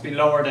Korea must be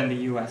lower than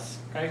the US,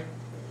 okay?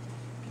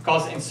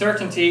 Because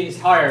uncertainty is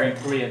higher in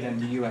Korea than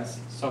the US.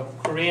 So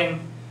Korean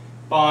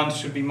bonds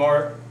should be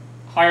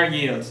higher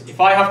yields. If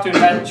I have to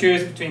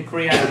choose between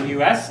Korea and the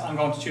US, I'm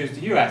going to choose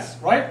the US,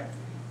 right?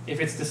 If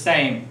it's the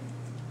same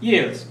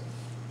yields,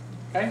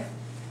 okay?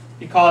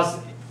 Because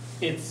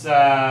it's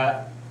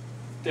the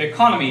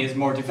economy is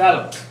more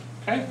developed,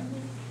 okay?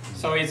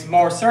 So it's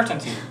more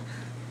certainty.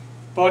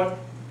 But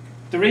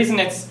the reason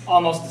it's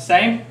almost the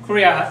same,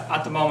 Korea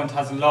at the moment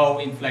has low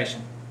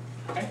inflation,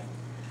 okay?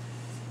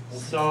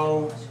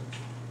 So,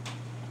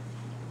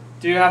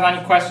 do you have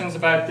any questions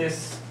about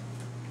this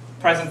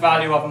present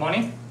value of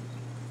money?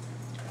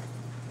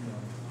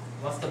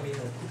 What's the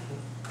meaning?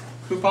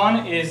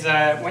 Coupon is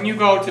when you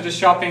go to the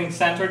shopping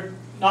center,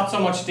 not so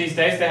much these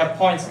days, they have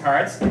points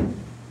cards.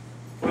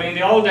 But in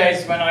the old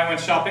days when I went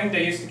shopping,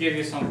 they used to give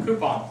you some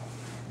coupon,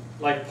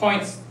 like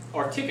points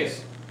or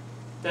tickets.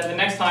 Then the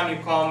next time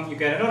you come, you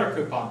get another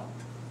coupon.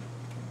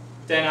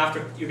 Then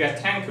after you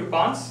get 10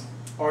 coupons,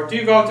 or do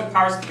you go to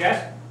Paris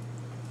Baguette?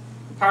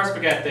 Paris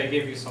Baguette, they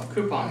give you some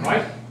coupon,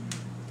 right?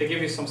 They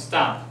give you some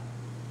stamp.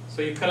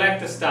 So you collect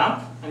the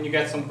stamp and you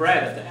get some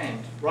bread at the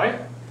end, right?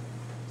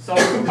 So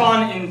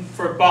coupon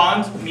for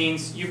bond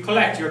means you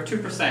collect your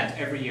 2%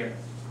 every year.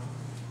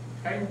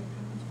 Okay?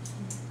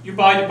 You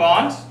buy the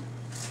bond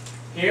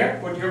here,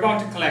 but you're going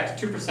to collect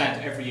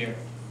 2% every year.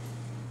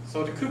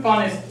 So the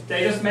coupon is,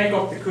 they just make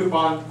up the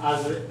coupon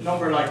as a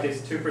number like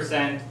this,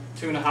 2%,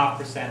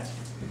 2.5%.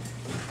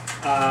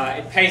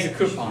 It pays a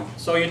coupon.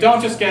 So you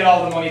don't just get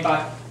all the money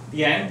back at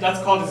the end.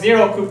 That's called a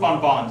zero coupon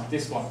bond,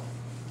 this one.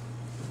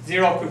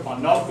 Zero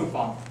coupon, no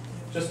coupon.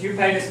 Just you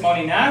pay this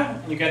money now,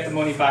 and you get the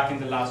money back in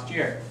the last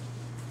year.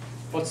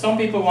 But some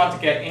people want to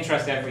get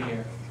interest every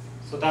year.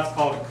 So that's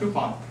called a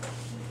coupon.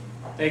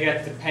 They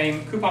get the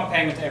coupon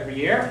payment every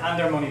year, and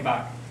their money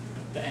back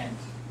at the end.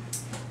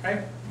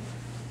 Okay?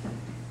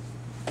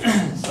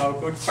 So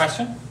good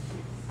question.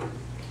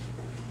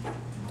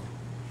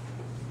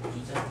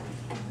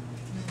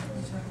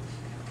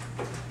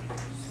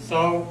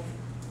 So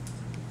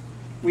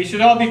we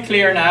should all be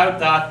clear now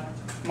that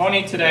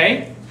money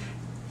today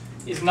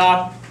is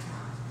not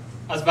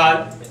as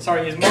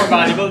is more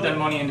valuable than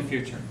money in the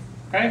future.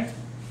 Okay?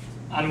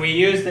 And we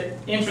use the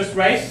interest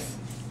rate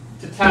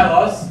to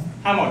tell us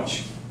how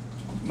much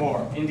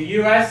more. In the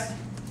US,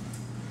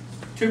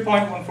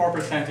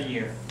 2.14% a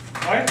year.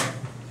 Right?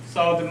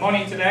 So the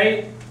money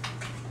today,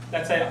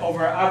 let's say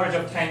over an average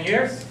of 10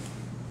 years,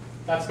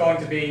 that's going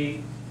to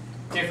be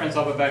difference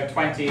of about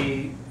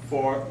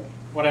 24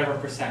 whatever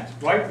percent,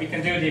 right? We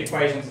can do the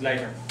equations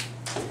later.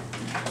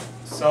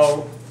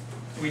 So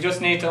we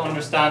just need to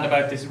understand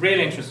about this real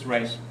interest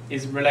rate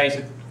is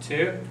related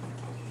to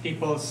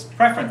people's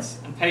preference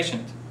and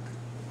patient.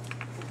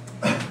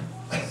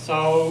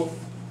 So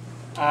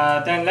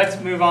then let's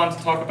move on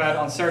to talk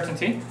about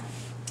uncertainty,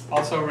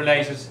 also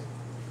related.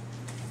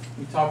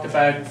 We talked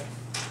about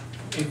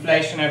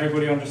inflation,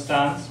 everybody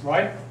understands,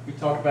 right? We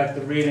talked about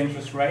the real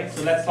interest rate.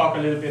 So let's talk a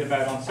little bit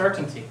about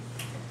uncertainty.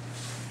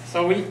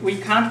 So we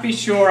can't be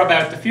sure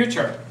about the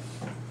future.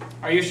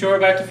 Are you sure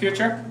about the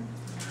future?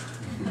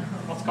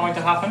 What's going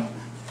to happen?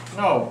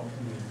 No.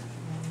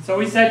 So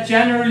we said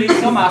generally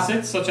some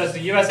assets, such as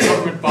the US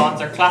government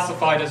bonds, are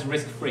classified as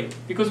risk-free.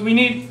 Because we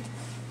need,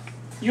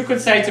 you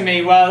could say to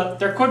me, well,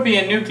 there could be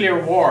a nuclear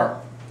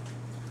war,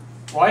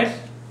 right?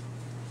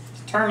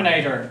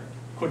 Terminator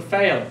could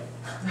fail.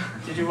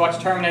 Did you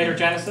watch Terminator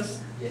Genesis?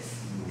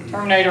 Yes.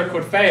 Terminator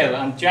could fail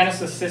and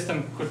Genesis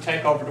system could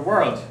take over the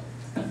world.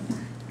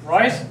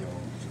 Right?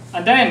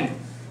 And then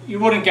you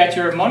wouldn't get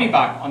your money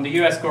back on the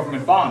US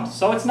government bond.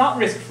 So it's not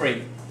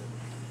risk-free.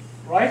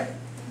 Right?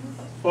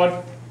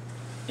 But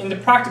in the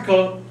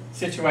practical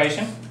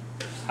situation,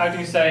 how do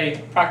you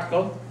say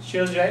practical?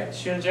 Shilje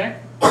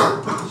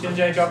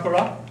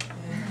Jokura?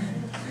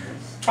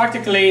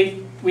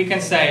 Practically, we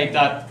can say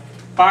that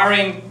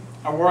barring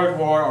a world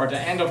war or the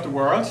end of the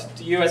world,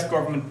 the US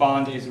government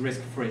bond is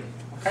risk-free.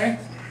 Okay?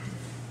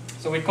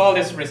 So we call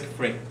this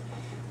risk-free.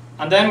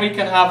 And then we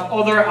can have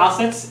other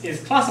assets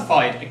is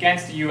classified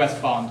against the US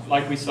bond,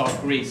 like we saw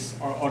Greece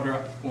or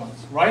other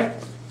ones, right?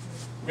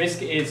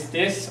 Risk is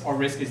this, or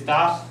risk is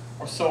that,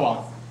 or so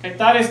on. Okay,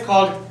 that is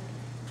called,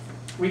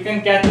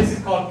 this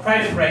is called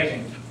credit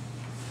rating.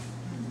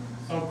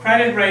 So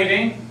credit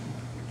rating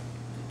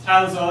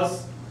tells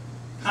us,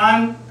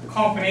 can the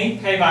company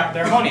pay back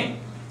their money?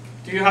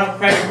 Do you have a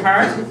credit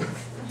card?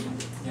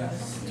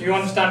 Yes. Do you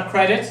understand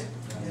credit?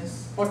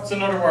 Yes. What's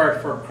another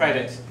word for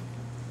credit?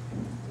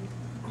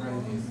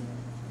 Credit is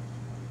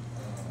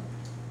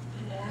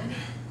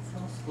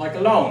Like a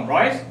loan,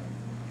 right?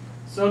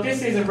 So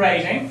this is a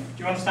rating.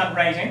 Do you understand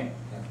rating?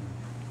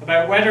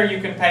 About whether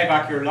you can pay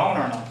back your loan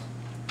or not.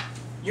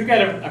 You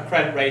get a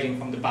credit rating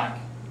from the bank.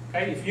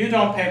 Okay? If you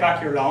don't pay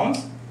back your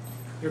loans,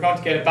 you're going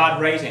to get a bad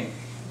rating.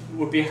 It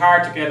would be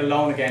hard to get a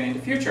loan again in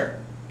the future.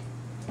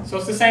 So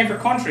it's the same for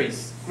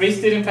countries. Greece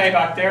didn't pay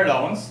back their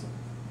loans.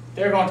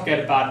 They're going to get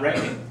a bad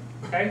rating.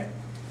 Okay?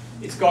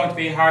 It's going to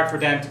be hard for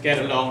them to get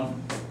a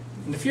loan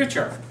in the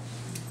future.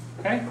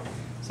 Okay?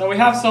 So we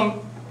have some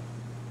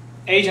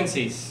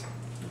agencies.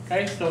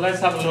 Okay? So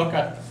let's have a look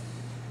at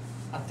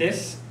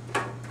this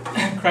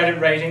credit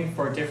rating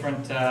for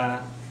different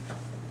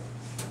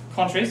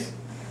countries.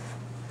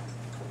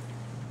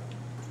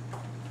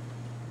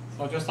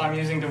 So just I'm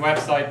using the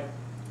website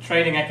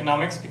Trading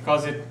Economics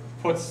because it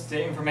puts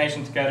the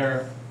information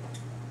together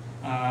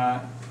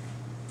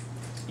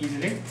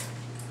easily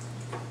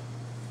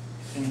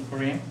in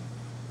Korean.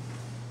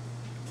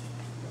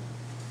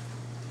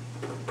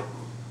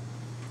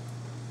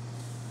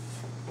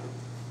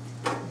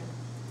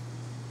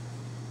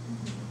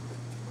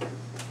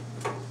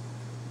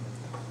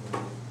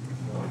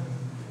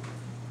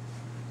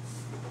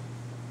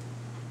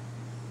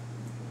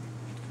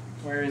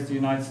 Where is the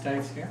United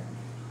States here?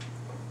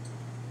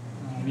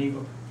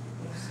 Mexico.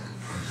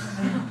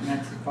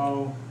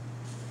 Mexico.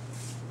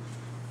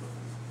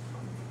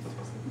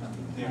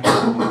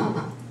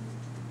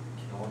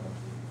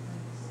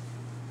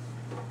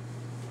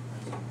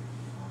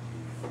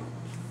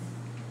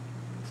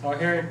 So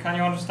here, can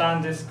you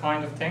understand this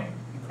kind of thing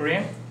in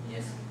Korean?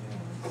 Yes.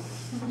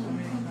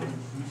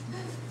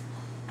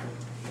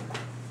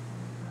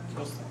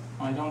 Just,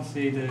 I don't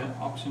see the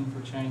option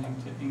for changing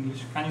to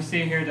English. Can you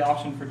see here the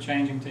option for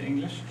changing to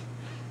English?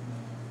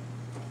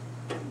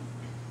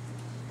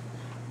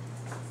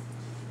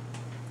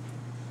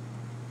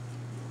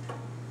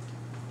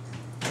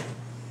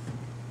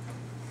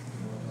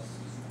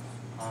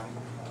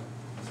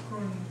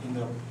 in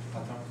the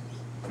bottom.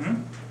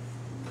 Hmm?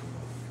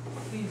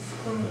 Please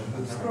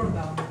scroll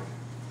down.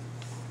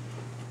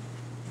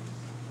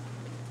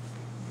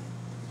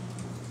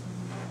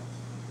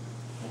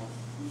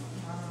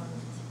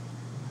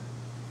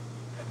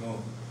 No.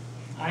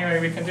 Anyway,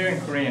 we can do it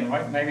in Korean,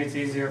 right? Maybe it's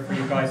easier for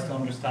you guys to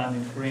understand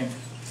in Korean.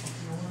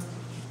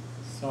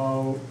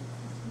 So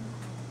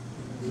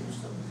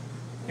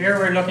here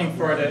we're looking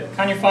for the,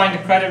 can you find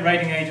the credit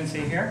rating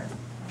agency here?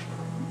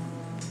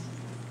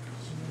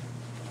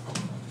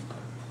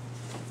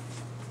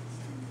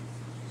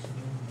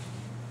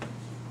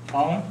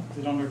 Tone? Is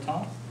it under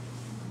tone?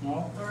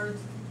 No? Third,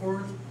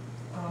 fourth,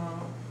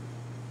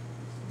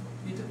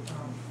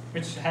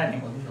 Which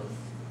heading? 어디서?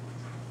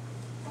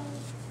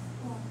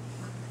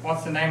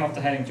 What's the name of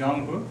the heading?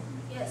 Jongbu?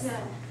 Yes.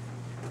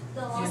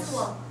 The last Yes.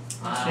 one.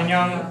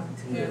 Shinyeong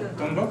등급.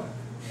 Dongbu?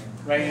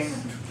 Rating.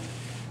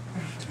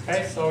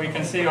 Okay, so we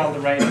can see all the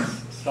ratings.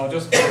 So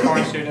just for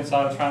foreign students,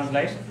 I'll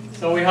translate.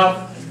 So we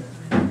have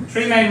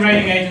three main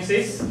rating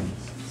agencies,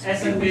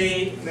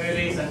 S&P,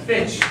 Moody's and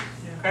Fitch.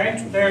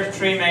 Okay, they're the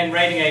three main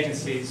rating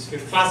agencies who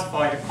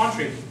classify the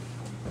country.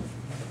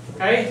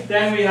 Okay,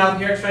 then we have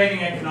here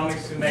Trading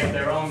Economics who make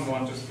their own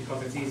one just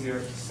because it's easier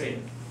to see.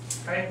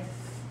 Okay,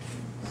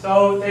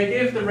 so they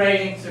give the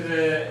rating to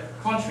the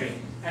country,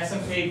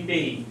 S&P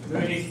B,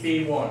 Moody's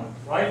B1,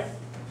 right?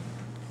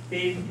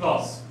 B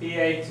plus,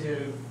 BA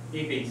to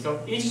BB.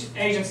 So each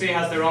agency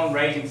has their own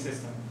rating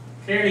system.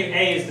 Clearly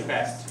A is the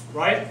best,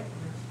 right?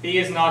 B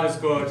is not as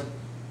good.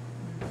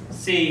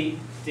 C,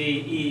 D,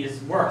 E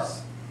is worse.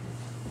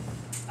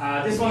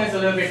 This one is a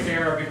little bit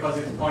clearer because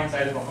it's points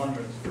out of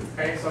 100.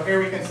 Okay, so here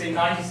we can see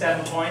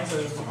 97 points out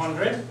of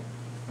 100.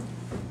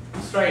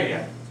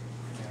 Australia.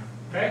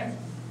 Okay,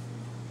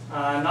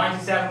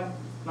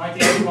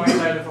 98 points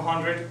out of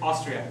 100.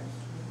 Austria.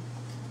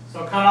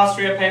 So can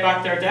Austria pay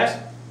back their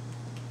debt?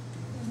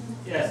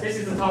 Yes, this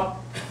is the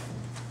top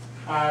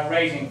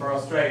rating for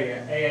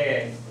Australia,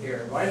 AAA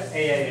here, right?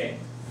 AAA.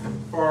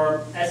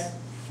 For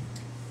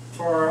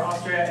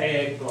Austria,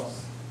 AA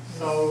plus.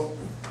 So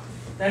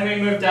then we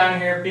move down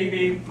here.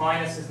 BB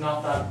minus is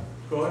not that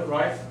good,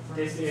 right?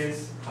 This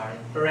is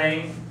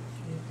Bahrain,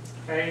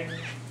 okay?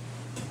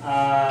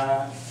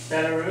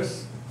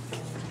 Belarus,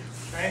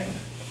 okay?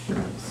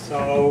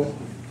 So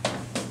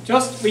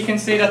just we can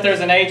see that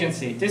there's an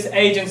agency. This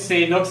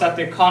agency looks at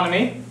the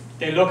economy.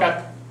 They look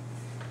at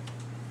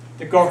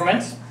the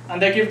government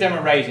and they give them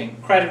a rating,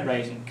 credit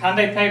rating. Can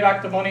they pay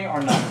back the money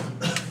or not?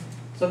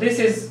 So this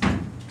is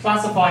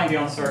classifying the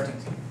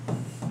uncertainty.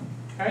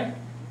 Okay?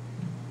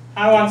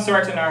 How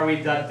uncertain are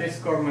we that this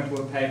government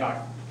will pay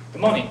back the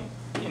money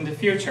in the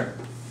future?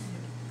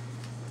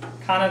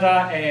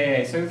 Canada,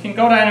 AAA. So we can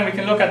go down and we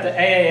can look at the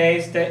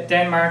AAAs,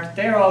 Denmark,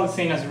 they're all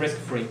seen as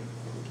risk-free.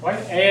 Right?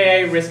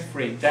 AAA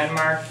risk-free.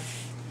 Denmark,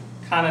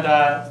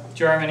 Canada,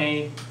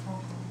 Germany,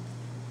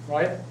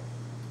 right?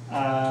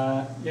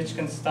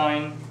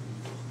 Liechtenstein.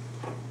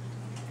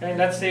 Okay,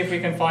 let's see if we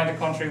can find a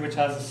country which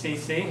has a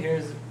CC.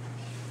 Here's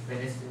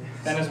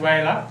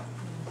Venezuela.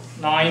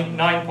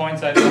 9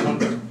 points out of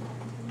 100.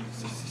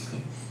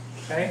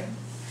 Okay.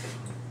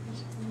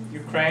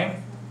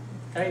 Ukraine.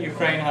 Okay,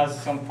 Ukraine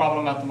has some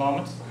problem at the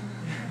moment.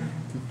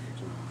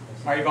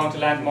 Are you going to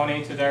lend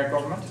money to their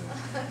government?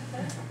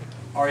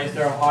 Or is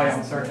there a high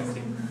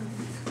uncertainty?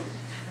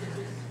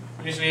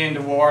 Usually in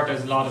the war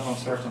there's a lot of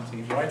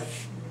uncertainty, right?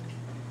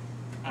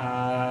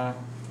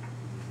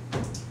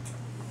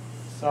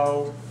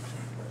 So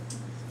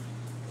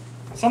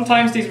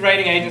sometimes these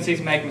rating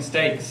agencies make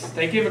mistakes.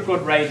 They give a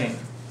good rating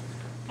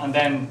and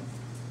then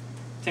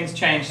things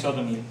change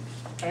suddenly.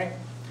 Okay?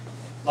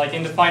 Like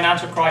in the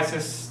financial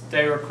crisis,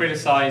 they were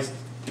criticized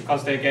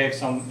because they gave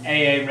some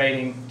AA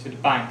rating to the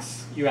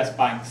banks, US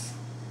banks.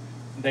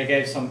 They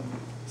gave some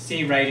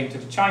C rating to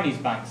the Chinese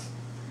banks.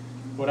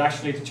 But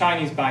actually the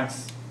Chinese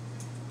banks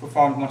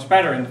performed much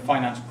better in the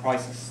financial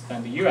crisis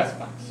than the US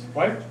banks,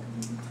 right?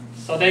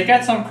 So they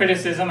get some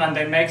criticism and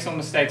they make some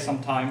mistakes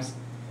sometimes.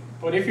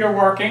 But if you're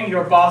working,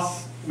 your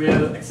boss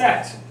will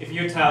accept if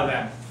you tell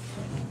them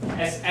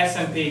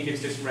S&P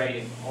gives this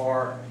rating,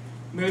 or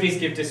Moody's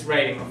give this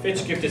rating, or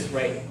Fitch give this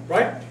rating,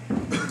 right?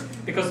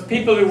 Because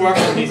people who work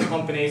for these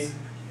companies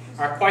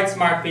are quite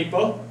smart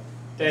people.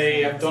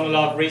 They have done a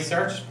lot of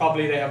research,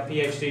 probably they have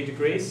PhD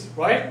degrees,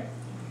 right?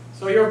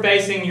 So you're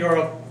basing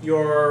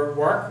your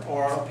work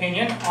or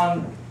opinion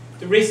on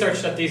the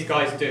research that these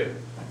guys do.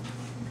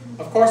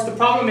 Of course, the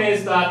problem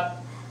is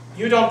that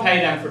you don't pay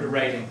them for the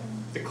rating.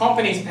 The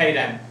companies pay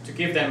them to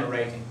give them a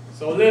rating.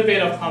 So a little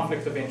bit of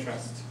conflict of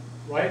interest,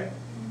 right?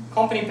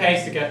 Company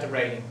pays to get the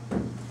rating.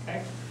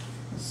 Okay?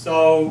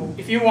 So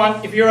if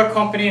you're a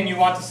company and you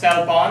want to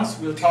sell bonds,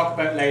 we'll talk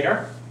about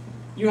later,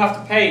 you have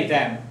to pay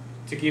them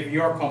to give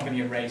your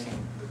company a rating.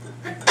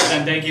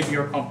 Then they give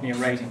your company a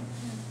rating.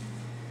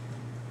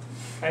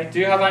 Okay, do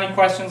you have any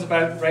questions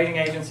about rating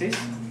agencies?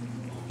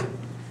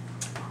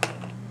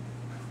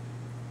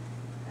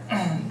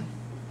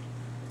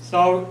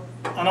 So,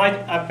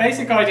 a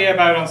basic idea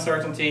about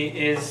uncertainty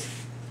is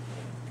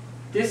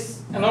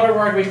this. Another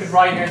word we could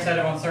write here instead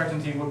of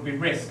uncertainty would be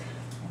risk.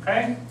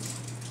 Okay?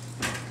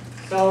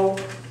 So,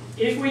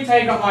 if we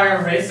take a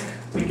higher risk,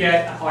 we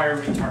get a higher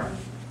return.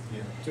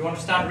 Yeah. Do you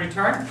understand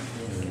return?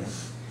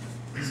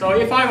 So,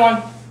 if I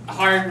want a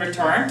higher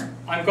return,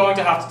 I'm going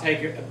to have to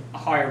take a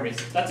higher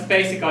risk. That's a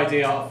basic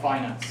idea of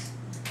finance.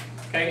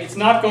 Okay? It's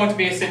not going to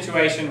be a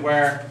situation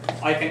where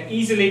I can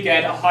easily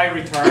get a high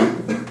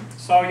return.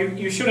 So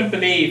you shouldn't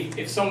believe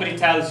if somebody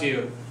tells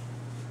you,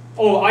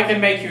 oh, I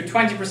can make you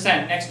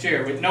 20% next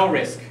year with no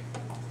risk.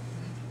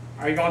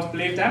 Are you going to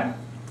believe them?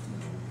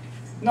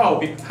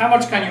 No. How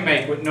much can you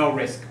make with no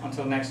risk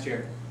until next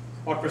year?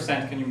 What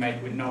percent can you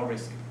make with no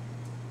risk?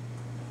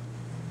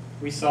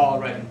 We saw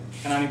already.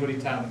 Can anybody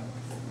tell me?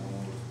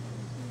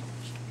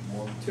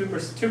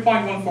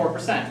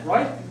 2.14%,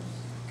 right?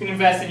 You can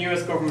invest in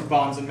US government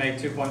bonds and make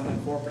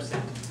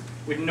 2.14%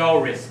 with no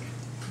risk.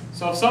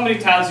 So if somebody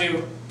tells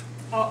you,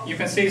 oh, you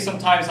can see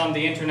sometimes on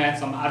the internet,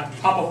 some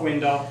pop-up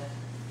window,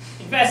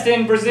 invest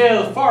in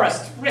Brazil,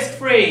 forest,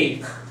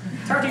 risk-free,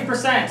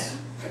 30%,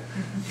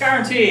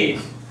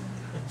 guaranteed.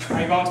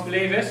 Are you going to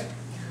believe it?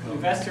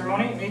 Invest your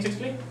money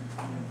immediately?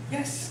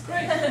 Yes,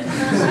 great.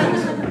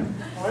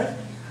 All right.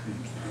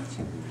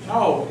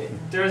 No,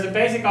 there is a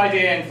basic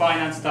idea in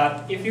finance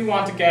that if you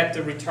want to get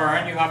the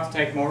return, you have to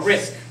take more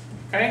risk.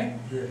 Okay?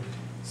 Yeah.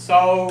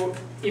 So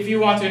if you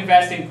want to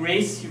invest in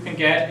Greece, you can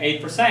get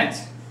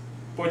 8%,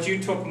 but you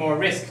took more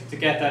risk to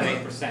get that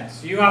 8%.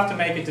 So you have to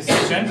make a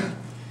decision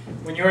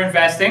when you're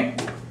investing.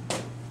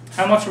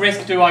 How much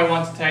risk do I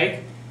want to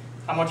take?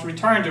 How much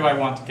return do I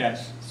want to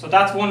get? So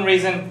that's one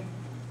reason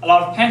a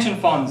lot of pension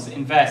funds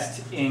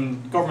invest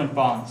in government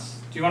bonds.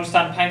 Do you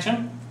understand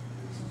pension?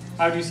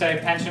 How do you say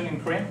pension in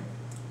Korean?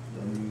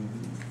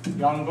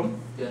 Yongum.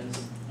 Yes.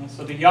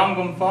 So the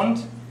Yongum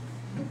fund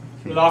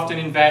will often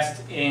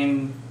invest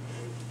in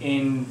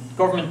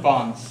government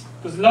bonds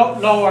because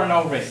low or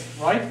no risk,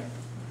 right?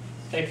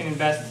 They can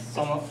invest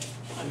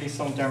at least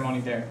some of their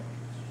money there.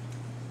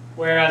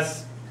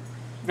 Whereas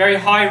very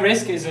high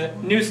risk is a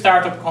new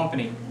startup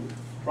company,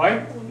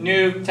 right?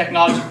 New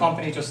technology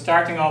company just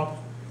starting up.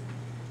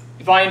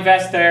 If I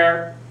invest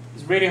there,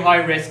 it's really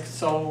high risk.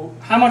 So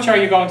how much are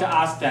you going to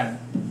ask them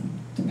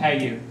to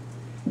pay you?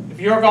 If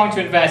you're going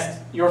to invest,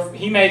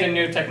 he made a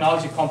new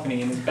technology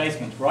company in his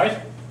basement, right?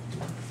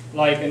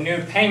 Like a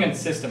new payment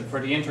system for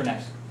the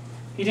internet.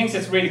 He thinks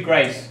it's really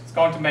great. It's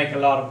going to make a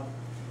lot of...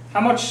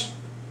 How much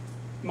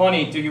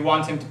money do you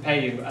want him to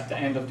pay you at the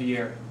end of the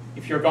year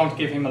if you're going to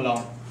give him a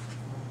loan?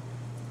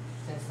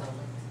 10,000.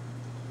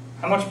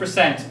 How much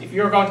percent? If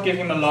you're going to give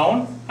him a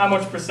loan, how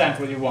much percent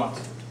will you want?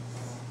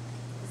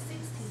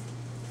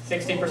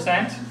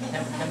 60%?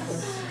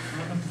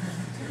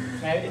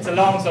 It's a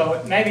loan,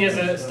 so maybe as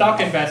a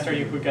stock investor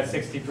you could get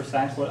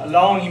 60%, but a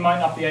loan he might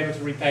not be able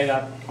to repay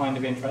that kind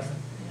of interest.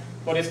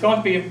 But it's going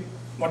to be a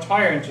much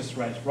higher interest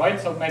rate, right?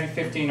 So maybe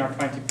 15 or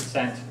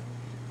 20%.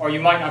 Or you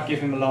might not give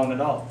him a loan at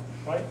all,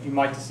 right? You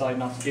might decide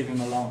not to give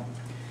him a loan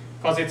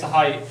because it's a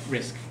high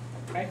risk,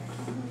 okay?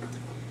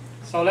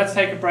 So let's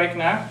take a break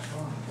now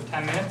for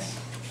 10 minutes.